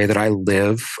shifted the way that I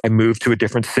live. I moved to a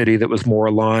different city that was more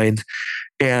aligned.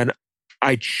 And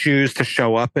I choose to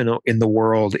show up in the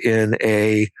world in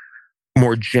a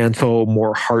more gentle,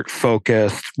 more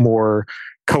heart-focused, more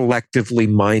collectively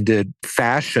minded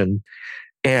fashion.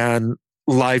 And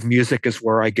live music is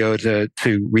where I go to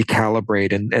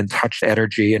recalibrate and touch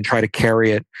energy and try to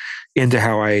carry it into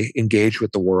how I engage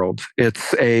with the world.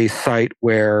 It's a site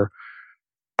where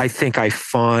I think I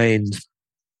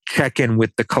check in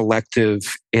with the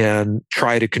collective and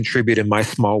try to contribute in my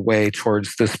small way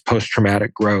towards this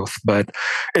post-traumatic growth. But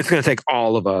it's going to take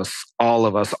all of us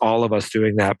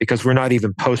doing that, because we're not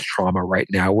even post-trauma right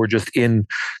now. We're just in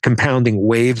compounding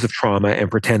waves of trauma and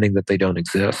pretending that they don't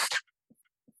exist.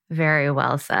 Very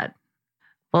well said.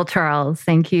 Well, Charles,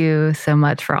 thank you so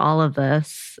much for all of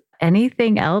this.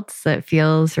 Anything else that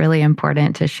feels really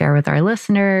important to share with our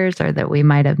listeners or that we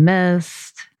might have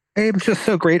missed? I'm just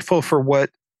so grateful for what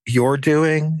you're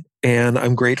doing. And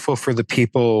I'm grateful for the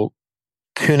people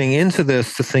tuning into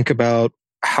this to think about,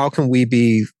 how can we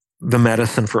be the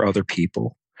medicine for other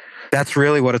people? That's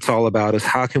really what it's all about, is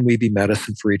how can we be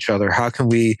medicine for each other? How can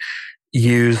we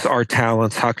use our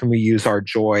talents? How can we use our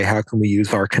joy? How can we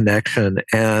use our connection?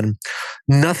 And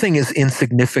nothing is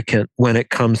insignificant when it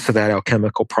comes to that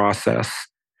alchemical process.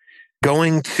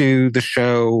 Going to the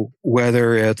show,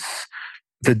 whether it's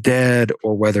The Dead,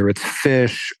 or whether it's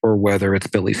Fish, or whether it's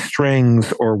Billy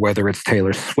Strings, or whether it's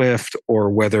Taylor Swift, or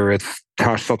whether it's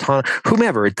Tash Sultana,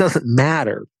 whomever, it doesn't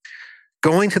matter.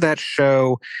 Going to that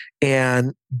show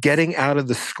and getting out of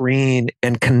the screen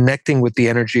and connecting with the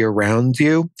energy around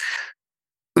you,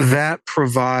 that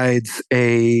provides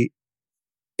a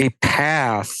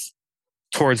path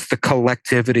towards the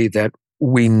collectivity that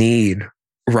we need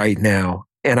right now.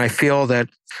 And I feel that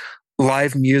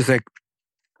live music,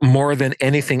 more than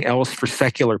anything else for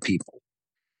secular people,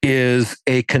 is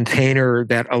a container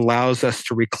that allows us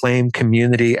to reclaim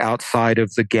community outside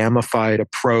of the gamified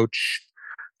approach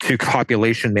to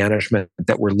population management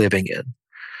that we're living in.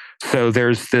 So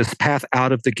there's this path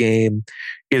out of the game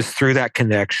is through that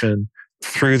connection,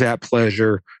 through that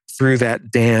pleasure, through that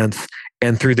dance,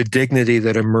 and through the dignity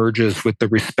that emerges with the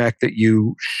respect that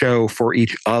you show for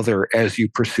each other as you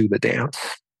pursue the dance.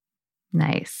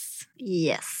 Nice.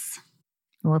 Yes.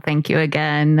 Well, thank you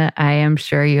again. I am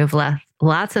sure you have left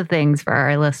lots of things for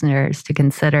our listeners to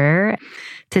consider,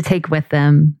 to take with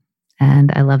them.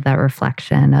 And I love that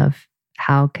reflection of,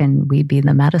 how can we be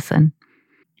the medicine?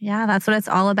 Yeah, that's what it's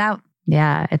all about.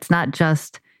 Yeah, it's not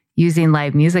just using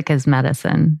live music as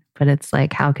medicine, but it's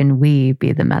like, how can we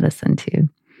be the medicine too?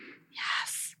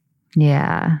 Yes.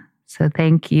 Yeah. So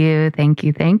thank you.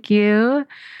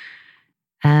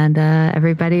 And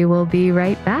everybody will be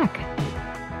right back.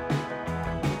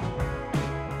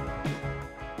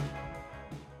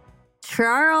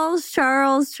 Charles,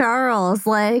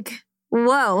 like,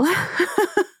 whoa.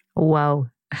 Whoa.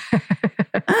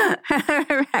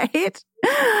 Right?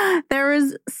 There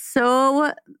was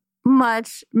so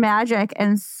much magic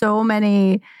and so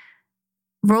many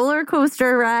roller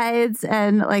coaster rides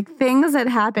and like things that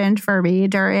happened for me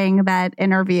during that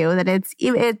interview,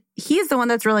 that he's the one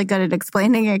that's really good at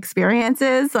explaining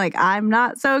experiences. Like, I'm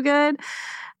not so good,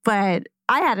 but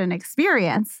I had an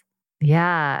experience.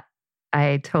 Yeah,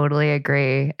 I totally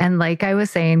agree. And like I was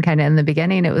saying kind of in the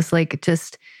beginning, it was like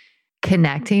just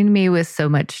connecting me with so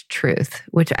much truth,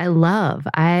 which I love.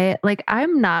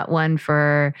 I'm not one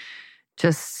for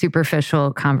just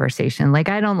superficial conversation. Like,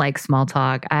 I don't like small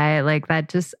talk. I like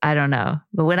that, I don't know.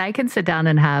 But when I can sit down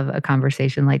and have a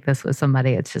conversation like this with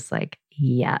somebody, it's just like,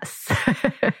 yes.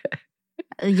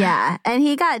 Yeah. And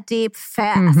he got deep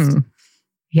fast. Mm-hmm.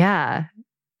 Yeah.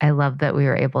 I love that we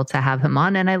were able to have him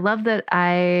on. And I love that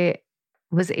I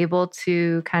was able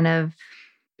to kind of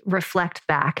reflect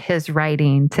back his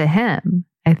writing to him.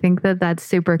 I think that that's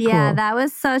super cool. Yeah, that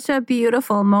was such a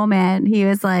beautiful moment. He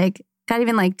was like, got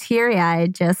even like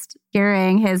teary-eyed just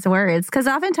hearing his words. Because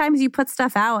oftentimes you put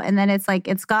stuff out and then it's like,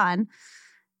 it's gone.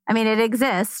 I mean, it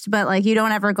exists, but like you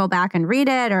don't ever go back and read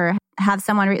it or have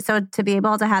someone read. So to be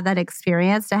able to have that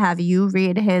experience, to have you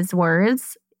read his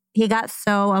words, he got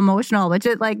so emotional, which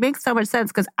it like makes so much sense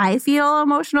because I feel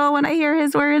emotional when I hear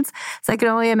his words. So I can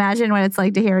only imagine what it's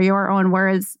like to hear your own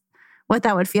words, what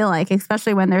that would feel like,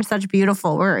 especially when they're such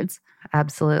beautiful words.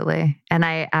 absolutely. And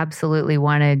I absolutely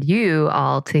wanted you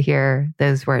all to hear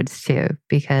those words too,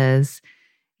 because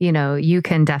you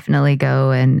can definitely go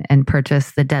and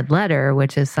purchase the Dead Letter,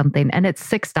 which is something, and it's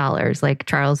 $6. Like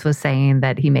Charles was saying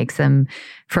that he makes them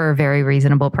for a very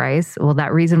reasonable price. Well,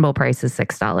 that reasonable price is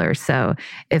 $6. So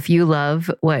if you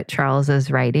love what Charles is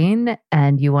writing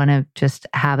and you want to just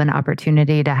have an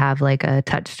opportunity to have like a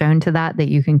touchstone to that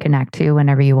you can connect to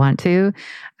whenever you want to,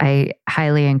 I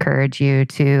highly encourage you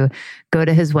to go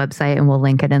to his website, and we'll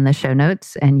link it in the show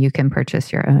notes, and you can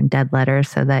purchase your own Dead Letter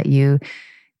so that you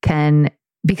can.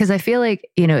 Because I feel like,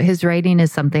 his writing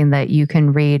is something that you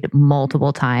can read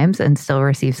multiple times and still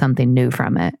receive something new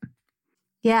from it.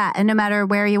 Yeah. And no matter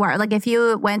where you are, like if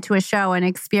you went to a show and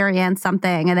experienced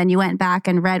something and then you went back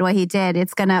and read what he did,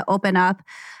 it's going to open up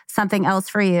something else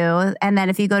for you. And then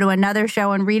if you go to another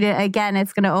show and read it again,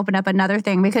 it's going to open up another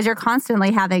thing because you're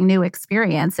constantly having new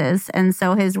experiences. And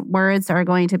so his words are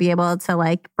going to be able to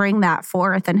like bring that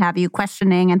forth and have you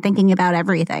questioning and thinking about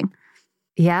everything.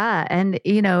 Yeah. And,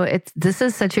 this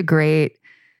is such a great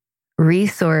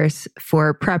resource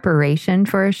for preparation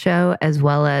for a show as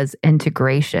well as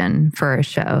integration for a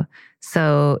show.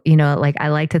 So, like I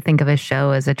like to think of a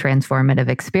show as a transformative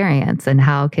experience, and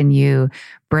how can you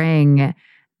bring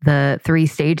the 3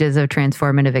 stages of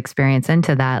transformative experience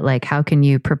into that? Like, how can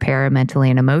you prepare mentally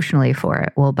and emotionally for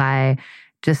it? Well, by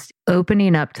just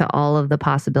opening up to all of the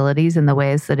possibilities and the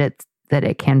ways that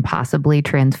it can possibly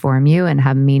transform you and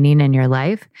have meaning in your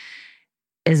life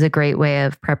is a great way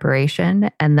of preparation.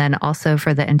 And then also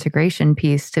for the integration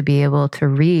piece, to be able to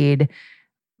read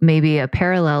maybe a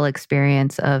parallel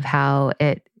experience of how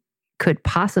it could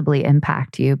possibly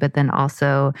impact you, but then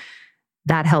also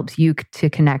that helps you to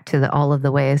connect to all of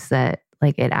the ways that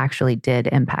like it actually did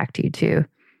impact you too.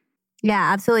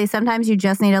 Yeah, absolutely. Sometimes you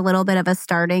just need a little bit of a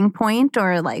starting point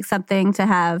or like something to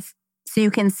have so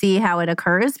you can see how it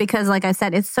occurs. Because like I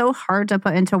said, it's so hard to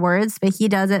put into words, but he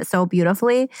does it so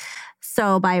beautifully.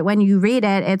 So when you read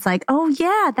it, it's like, oh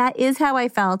yeah, that is how I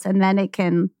felt. And then it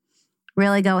can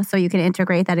really go so you can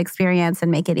integrate that experience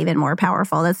and make it even more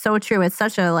powerful. That's so true. It's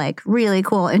such a like really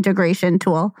cool integration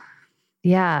tool.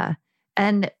 Yeah.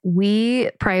 And we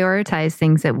prioritize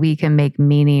things that we can make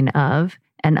meaning of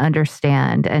and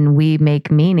understand. And we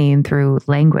make meaning through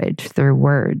language, through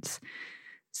words.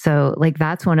 So like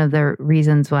that's one of the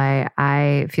reasons why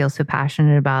I feel so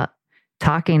passionate about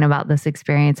talking about this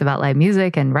experience about live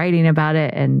music and writing about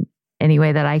it in any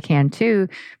way that I can too,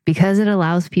 because it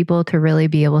allows people to really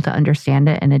be able to understand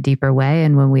it in a deeper way.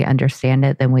 And when we understand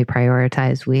it, then we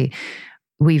prioritize,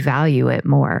 we value it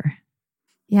more.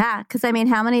 Yeah, because I mean,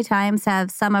 how many times have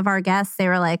some of our guests, they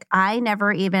were like, I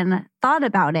never even thought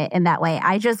about it in that way.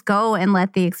 I just go and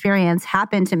let the experience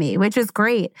happen to me, which is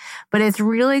great. But it's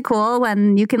really cool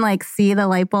when you can like see the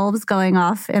light bulbs going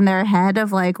off in their head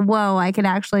of like, whoa, I can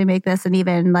actually make this an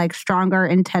even like stronger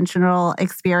intentional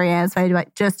experience by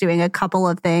just doing a couple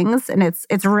of things. And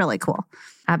it's really cool.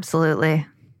 Absolutely.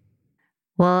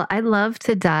 Well, I'd love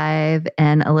to dive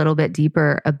in a little bit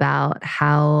deeper about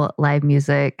how live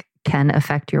music can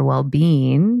affect your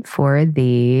well-being for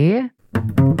the...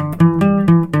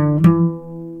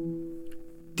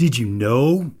 Did you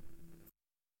know?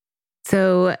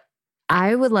 So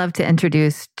I would love to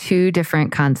introduce 2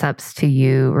 different concepts to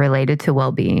you related to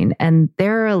well-being. And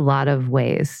there are a lot of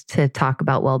ways to talk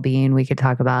about well-being. We could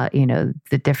talk about,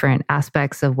 the different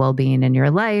aspects of well-being in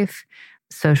your life,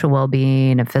 social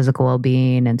well-being and physical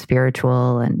well-being and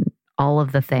spiritual and all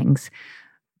of the things.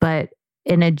 But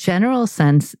in a general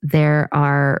sense, there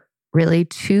are really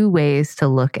 2 ways to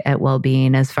look at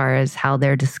well-being as far as how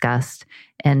they're discussed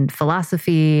in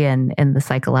philosophy and in the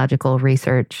psychological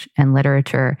research and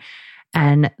literature.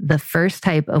 And the first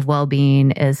type of well-being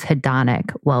is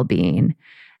hedonic well-being.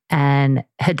 And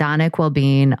hedonic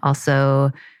well-being,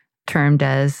 also termed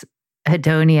as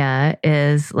hedonia,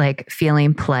 is like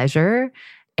feeling pleasure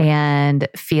and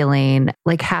feeling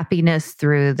like happiness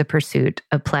through the pursuit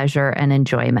of pleasure and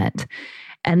enjoyment.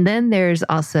 And then there's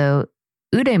also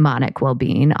eudaimonic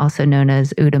well-being, also known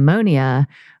as eudaimonia,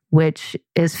 which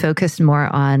is focused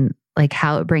more on like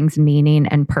how it brings meaning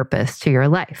and purpose to your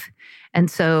life.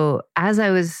 And so as I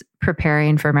was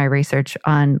preparing for my research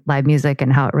on live music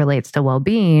and how it relates to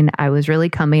well-being, I was really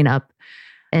coming up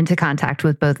into contact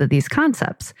with both of these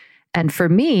concepts. And for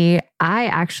me, I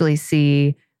actually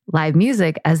see live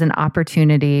music as an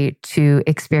opportunity to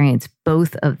experience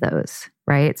both of those,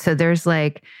 right? So there's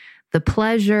like the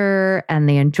pleasure and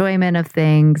the enjoyment of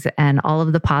things and all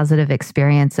of the positive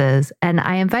experiences. And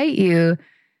I invite you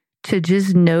to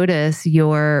just notice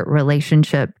your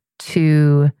relationship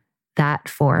to that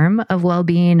form of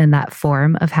well-being and that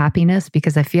form of happiness,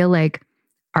 because I feel like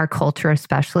our culture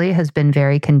especially has been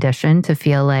very conditioned to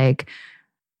feel like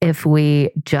if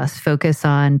we just focus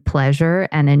on pleasure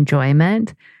and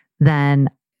enjoyment, then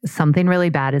something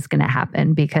really bad is going to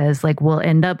happen, because like we'll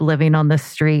end up living on the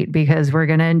street because we're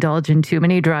going to indulge in too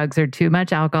many drugs or too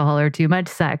much alcohol or too much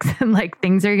sex, and like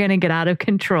things are going to get out of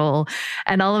control,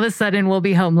 and all of a sudden we'll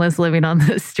be homeless living on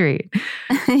the street.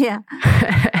 Yeah.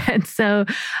 And so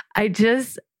I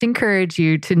just encourage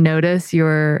you to notice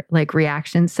your like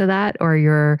reactions to that, or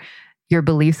your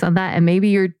beliefs on that. And maybe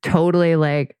you're totally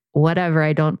like, whatever,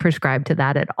 I don't prescribe to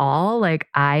that at all. Like,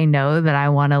 I know that I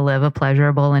want to live a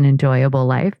pleasurable and enjoyable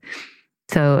life.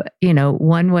 So,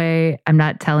 one way, I'm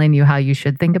not telling you how you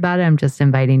should think about it. I'm just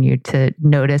inviting you to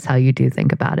notice how you do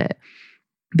think about it.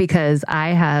 Because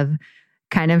I have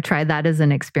kind of tried that as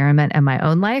an experiment in my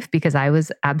own life, because I was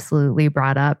absolutely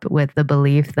brought up with the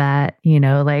belief that,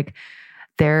 like,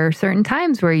 there are certain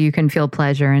times where you can feel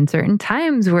pleasure and certain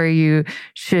times where you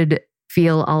should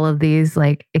feel all of these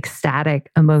like ecstatic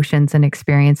emotions and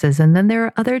experiences. And then there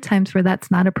are other times where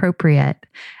that's not appropriate.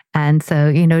 And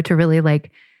so, to really like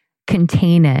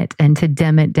contain it and to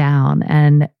dim it down.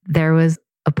 And there was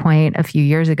a point a few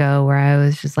years ago where I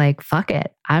was just like, fuck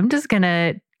it. I'm just going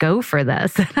to go for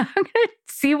this. And I'm going to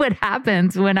see what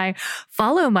happens when I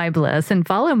follow my bliss and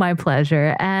follow my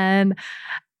pleasure. And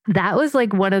that was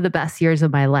like one of the best years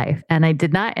of my life. And I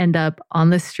did not end up on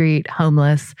the street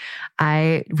homeless.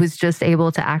 I was just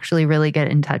able to actually really get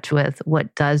in touch with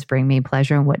what does bring me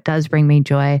pleasure and what does bring me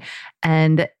joy.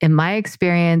 And in my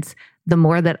experience, the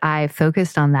more that I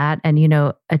focused on that, and,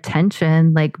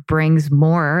 attention like brings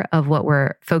more of what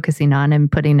we're focusing on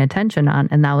and putting attention on.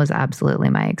 And that was absolutely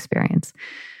my experience.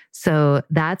 So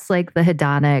that's like the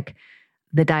hedonic,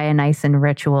 the Dionysian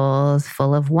rituals,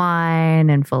 full of wine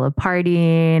and full of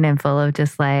partying and full of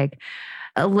just like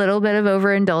a little bit of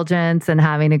overindulgence and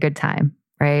having a good time,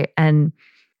 right? And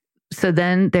so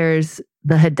then there's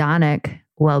the hedonic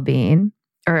well-being,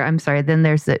 then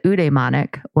there's the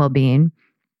eudaimonic well-being,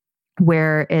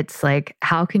 where it's like,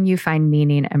 how can you find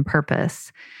meaning and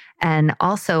purpose? And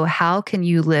also, how can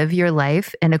you live your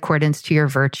life in accordance to your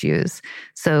virtues?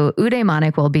 So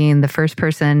eudaimonic well-being, the first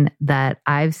person that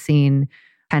I've seen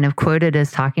kind of quoted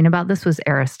as talking about this was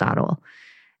Aristotle.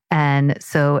 And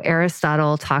so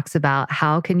Aristotle talks about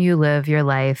how can you live your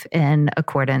life in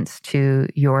accordance to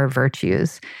your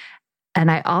virtues.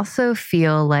 And I also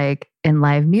feel like in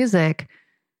live music,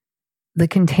 the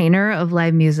container of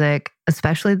live music,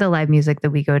 especially the live music that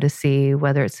we go to see,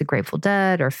 whether it's the Grateful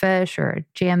Dead or Phish or a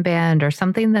jam band or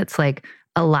something that's like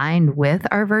aligned with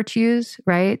our virtues,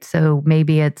 right? So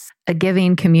maybe it's a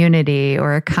giving community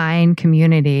or a kind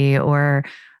community, or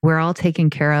we're all taken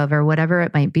care of, or whatever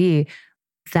it might be.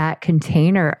 That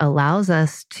container allows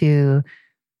us to,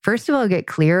 first of all, get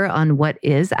clear on what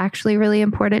is actually really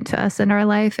important to us in our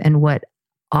life and what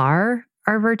are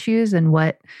our virtues and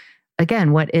what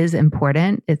is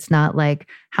important. It's not like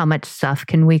how much stuff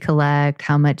can we collect,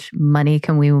 how much money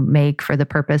can we make for the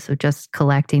purpose of just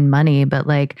collecting money, but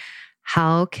like,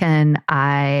 how can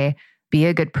I be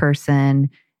a good person,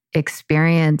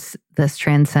 experience this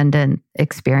transcendent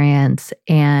experience,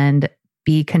 and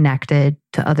be connected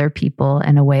to other people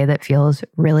in a way that feels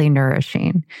really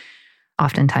nourishing?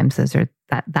 Oftentimes,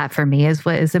 that for me is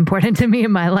what is important to me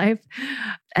in my life.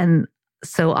 And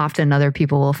so often other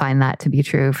people will find that to be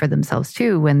true for themselves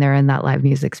too when they're in that live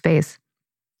music space.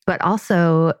 But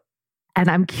also, and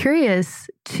I'm curious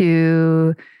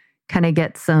to kind of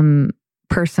get some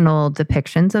personal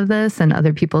depictions of this and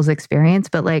other people's experience,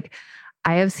 but like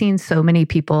I have seen so many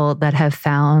people that have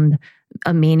found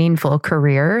a meaningful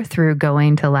career through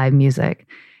going to live music.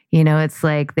 It's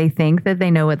like they think that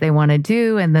they know what they want to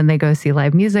do, and then they go see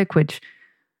live music, which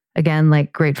again,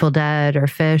 like Grateful Dead or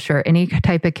Phish or any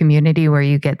type of community where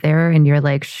you get there and you're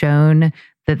like shown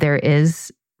that there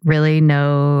is really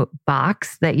no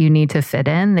box that you need to fit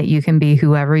in, that you can be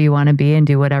whoever you want to be and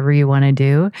do whatever you want to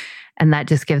do. And that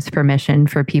just gives permission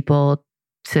for people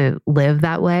to live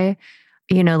that way.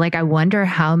 Like I wonder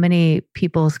how many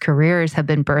people's careers have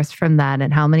been birthed from that,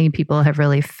 and how many people have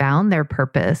really found their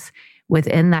purpose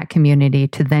within that community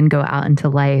to then go out into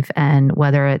life. And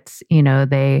whether it's,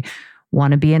 they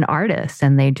want to be an artist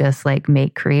and they just like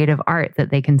make creative art that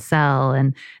they can sell,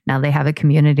 and now they have a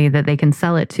community that they can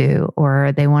sell it to,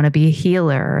 or they want to be a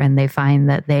healer and they find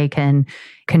that they can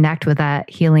connect with that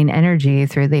healing energy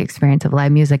through the experience of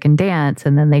live music and dance,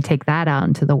 and then they take that out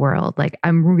into the world. Like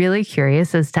I'm really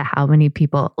curious as to how many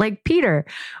people, like Peter,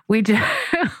 we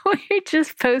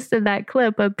just posted that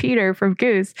clip of Peter from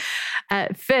Goose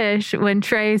at Phish when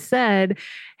Trey said,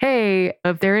 hey,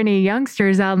 if there are any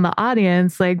youngsters out in the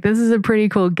audience, like this is a pretty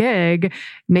cool gig.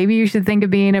 Maybe you should think of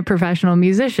being a professional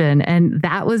musician. And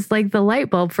that was like the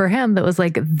light bulb for him that was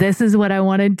like, this is what I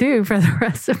want to do for the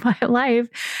rest of my life.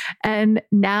 And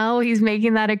now he's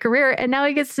making that a career. And now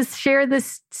he gets to share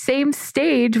this same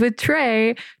stage with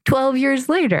Trey 12 years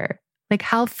later. Like,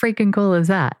 how freaking cool is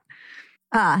that?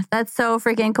 That's so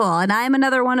freaking cool. And I'm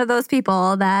another one of those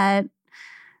people that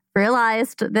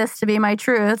realized this to be my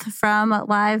truth from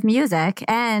live music.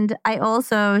 And I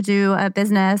also do a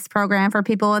business program for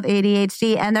people with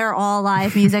ADHD, and they're all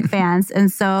live music fans.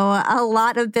 And so a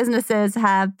lot of businesses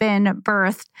have been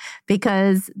birthed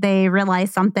because they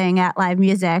realized something at live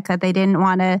music, that they didn't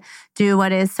want to do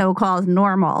what is so-called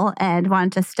normal and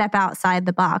wanted to step outside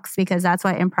the box, because that's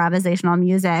what improvisational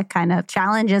music kind of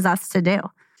challenges us to do.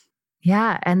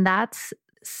 Yeah. And that's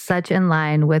such in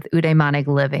line with eudaimonic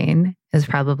living is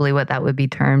probably what that would be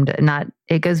termed.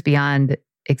 It goes beyond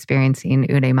experiencing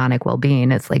eudaimonic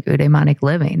well-being. It's like eudaimonic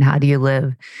living. How do you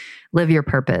live your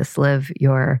purpose, live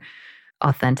your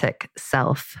authentic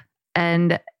self?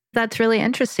 And that's really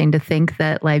interesting to think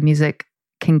that live music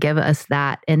can give us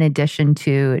that in addition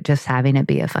to just having it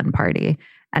be a fun party.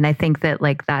 And I think that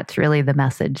like that's really the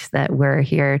message that we're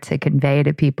here to convey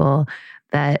to people,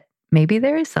 that maybe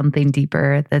there is something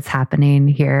deeper that's happening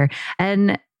here.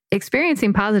 And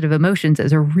experiencing positive emotions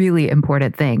is a really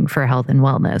important thing for health and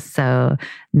wellness. So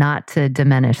not to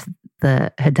diminish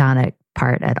the hedonic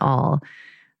part at all,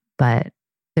 but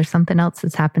there's something else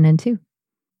that's happening too.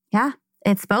 Yeah,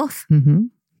 it's both. Mm-hmm.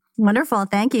 Wonderful.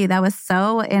 Thank you. That was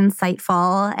so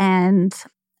insightful. And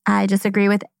I just agree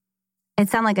with it.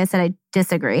 Sounded like I said I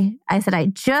disagree. I said I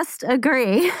just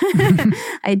agree.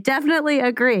 I definitely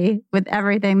agree with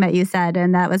everything that you said.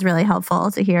 And that was really helpful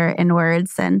to hear in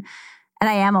words. And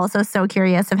I am also so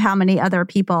curious of how many other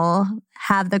people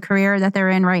have the career that they're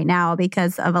in right now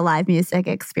because of a live music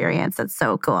experience. That's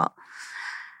so cool.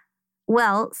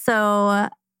 Well, so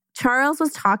Charles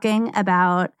was talking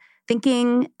about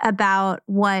thinking about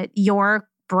what your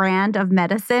brand of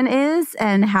medicine is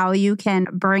and how you can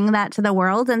bring that to the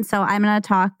world. And so I'm going to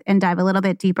talk and dive a little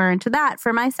bit deeper into that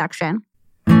for my section.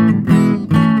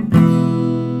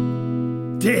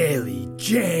 Daily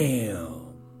Jam.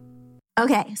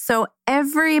 Okay, so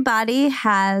everybody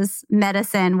has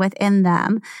medicine within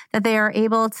them that they are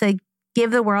able to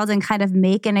give the world and kind of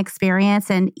make an experience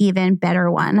an even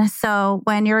better one. So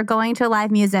when you're going to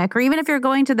live music, or even if you're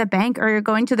going to the bank or you're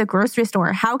going to the grocery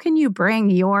store, how can you bring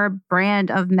your brand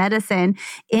of medicine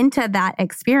into that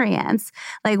experience?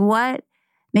 Like, what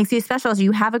makes you special? Do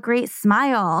you have a great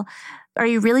smile? Are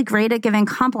you really great at giving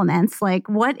compliments? Like,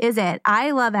 what is it?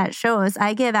 I love at shows,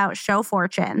 I give out show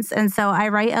fortunes. And so I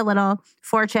write a little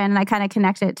fortune and I kind of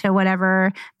connect it to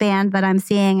whatever band that I'm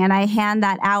seeing. And I hand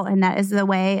that out. And that is the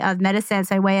way of medicine.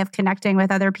 It's a way of connecting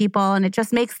with other people. And it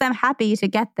just makes them happy to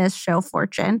get this show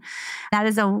fortune. That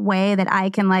is a way that I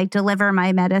can like deliver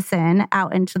my medicine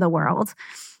out into the world.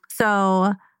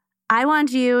 So I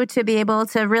want you to be able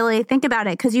to really think about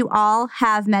it, because you all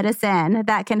have medicine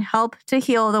that can help to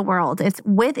heal the world. It's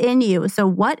within you. So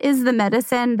what is the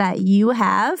medicine that you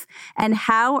have, and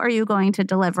how are you going to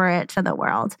deliver it to the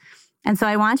world? And so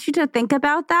I want you to think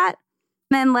about that.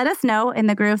 Then let us know in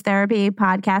the Groove Therapy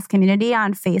podcast community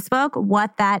on Facebook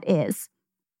what that is.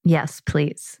 Yes,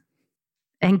 please.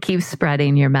 And keep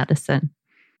spreading your medicine.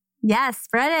 Yes,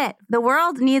 spread it. The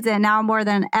world needs it now more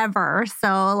than ever.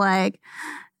 So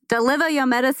deliver your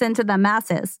medicine to the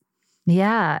masses.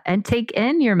 Yeah. And take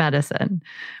in your medicine,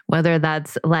 whether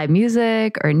that's live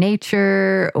music or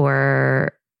nature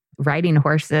or riding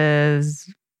horses,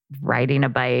 riding a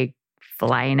bike,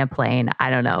 flying a plane. I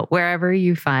don't know, wherever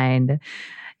you find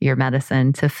your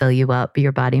medicine to fill you up,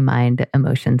 your body, mind,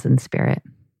 emotions, and spirit.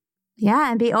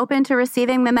 Yeah. And be open to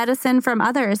receiving the medicine from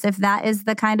others if that is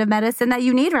the kind of medicine that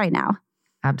you need right now.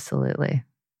 Absolutely.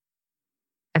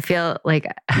 I feel like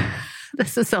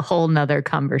this is a whole nother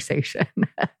conversation.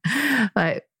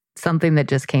 But something that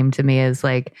just came to me is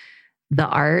like the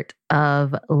art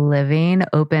of living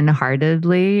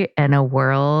open-heartedly in a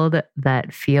world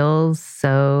that feels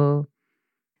so,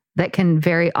 that can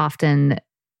very often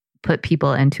put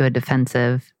people into a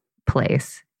defensive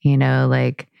place,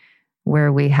 like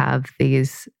where we have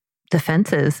these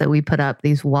defenses that we put up,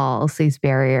 these walls, these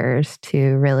barriers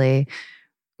to really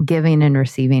giving and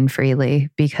receiving freely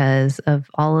because of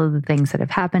all of the things that have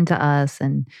happened to us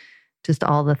and just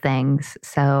all the things.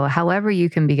 So however you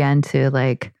can begin to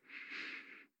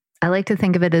I like to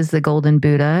think of it as the golden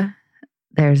Buddha.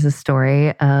 There's a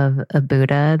story of a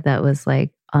Buddha that was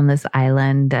on this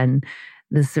island, and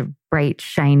this bright,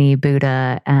 shiny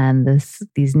Buddha, and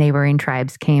these neighboring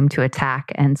tribes came to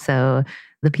attack. And so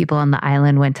the people on the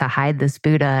island went to hide this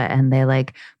Buddha, and they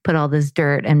like put all this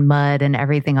dirt and mud and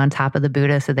everything on top of the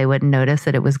Buddha so they wouldn't notice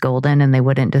that it was golden and they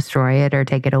wouldn't destroy it or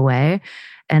take it away.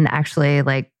 And actually,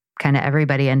 like, kind of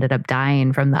everybody ended up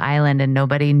dying from the island, and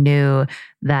nobody knew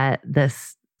that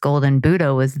this golden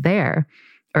Buddha was there,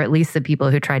 or at least the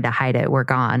people who tried to hide it were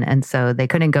gone. And so they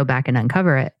couldn't go back and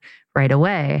uncover it right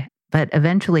away. But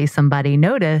eventually somebody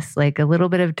noticed like a little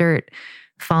bit of dirt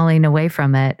falling away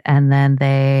from it. And then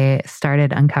they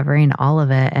started uncovering all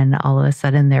of it. And all of a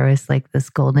sudden there was like this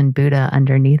golden Buddha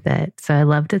underneath it. So I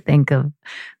love to think of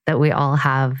that we all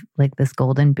have like this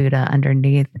golden Buddha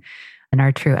underneath in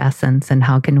our true essence. And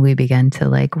how can we begin to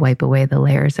like wipe away the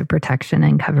layers of protection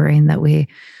and covering that we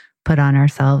put on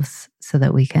ourselves so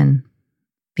that we can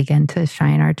begin to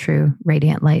shine our true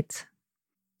radiant lights.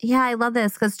 Yeah, I love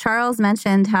this because Charles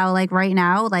mentioned how like right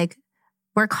now, like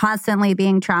we're constantly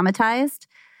being traumatized.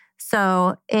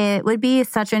 So it would be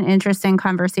such an interesting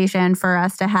conversation for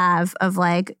us to have of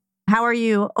like, how are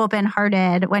you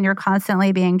open-hearted when you're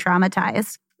constantly being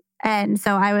traumatized? And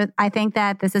so I think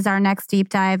that this is our next deep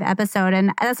dive episode.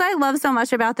 And that's what I love so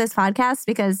much about this podcast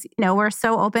because, you know, we're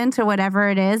so open to whatever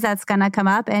it is that's going to come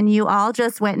up. And you all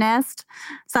just witnessed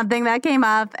something that came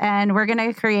up, and we're going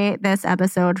to create this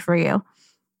episode for you.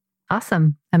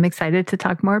 Awesome. I'm excited to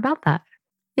talk more about that.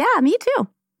 Yeah, me too.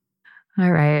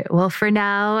 All right. Well, for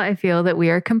now, I feel that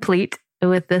we are complete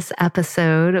with this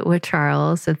episode with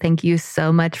Charles. So thank you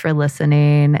so much for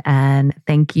listening, and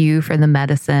thank you for the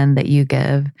medicine that you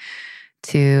give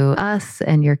to us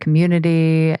and your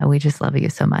community. And we just love you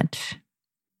so much.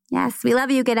 Yes, we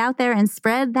love you. Get out there and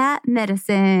spread that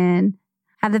medicine.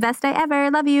 Have the best day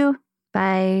ever. Love you.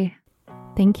 Bye.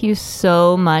 Thank you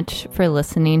so much for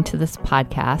listening to this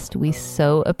podcast. We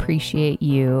so appreciate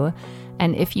you.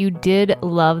 And if you did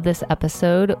love this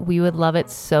episode, we would love it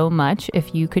so much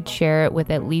if you could share it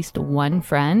with at least one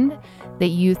friend that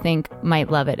you think might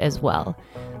love it as well.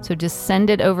 So just send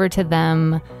it over to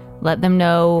them. Let them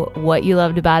know what you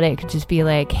loved about it. It could just be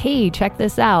like, hey, check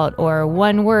this out, or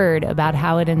one word about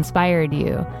how it inspired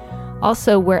you.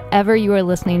 Also, wherever you are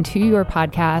listening to your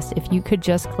podcast, if you could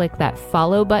just click that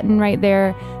follow button right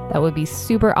there, that would be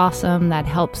super awesome. That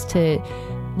helps to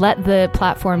let the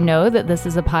platform know that this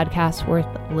is a podcast worth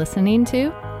listening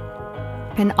to.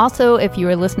 And also, if you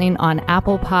are listening on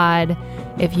Apple Pod,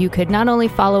 if you could not only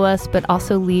follow us, but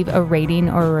also leave a rating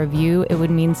or a review, it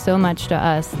would mean so much to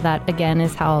us. That, again,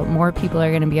 is how more people are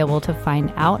going to be able to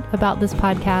find out about this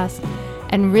podcast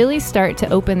and really start to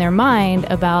open their mind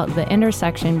about the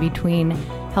intersection between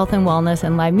health and wellness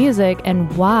and live music,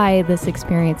 and why this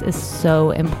experience is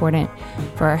so important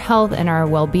for our health and our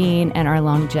well-being and our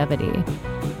longevity.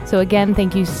 So again,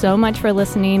 thank you so much for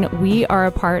listening. We are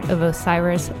a part of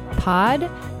Osiris Pod.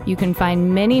 You can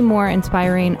find many more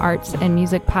inspiring arts and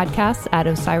music podcasts at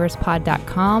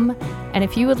osirispod.com. And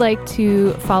if you would like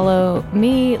to follow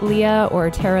me, Leah, or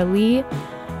Tara Lee,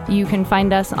 you can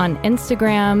find us on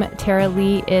Instagram. Tara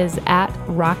Lee is at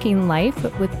Rocking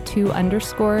Life with 2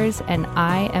 underscores, and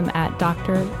I am at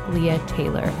Dr. Leah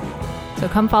Taylor. So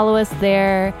come follow us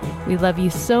there. We love you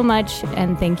so much,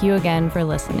 and thank you again for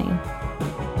listening.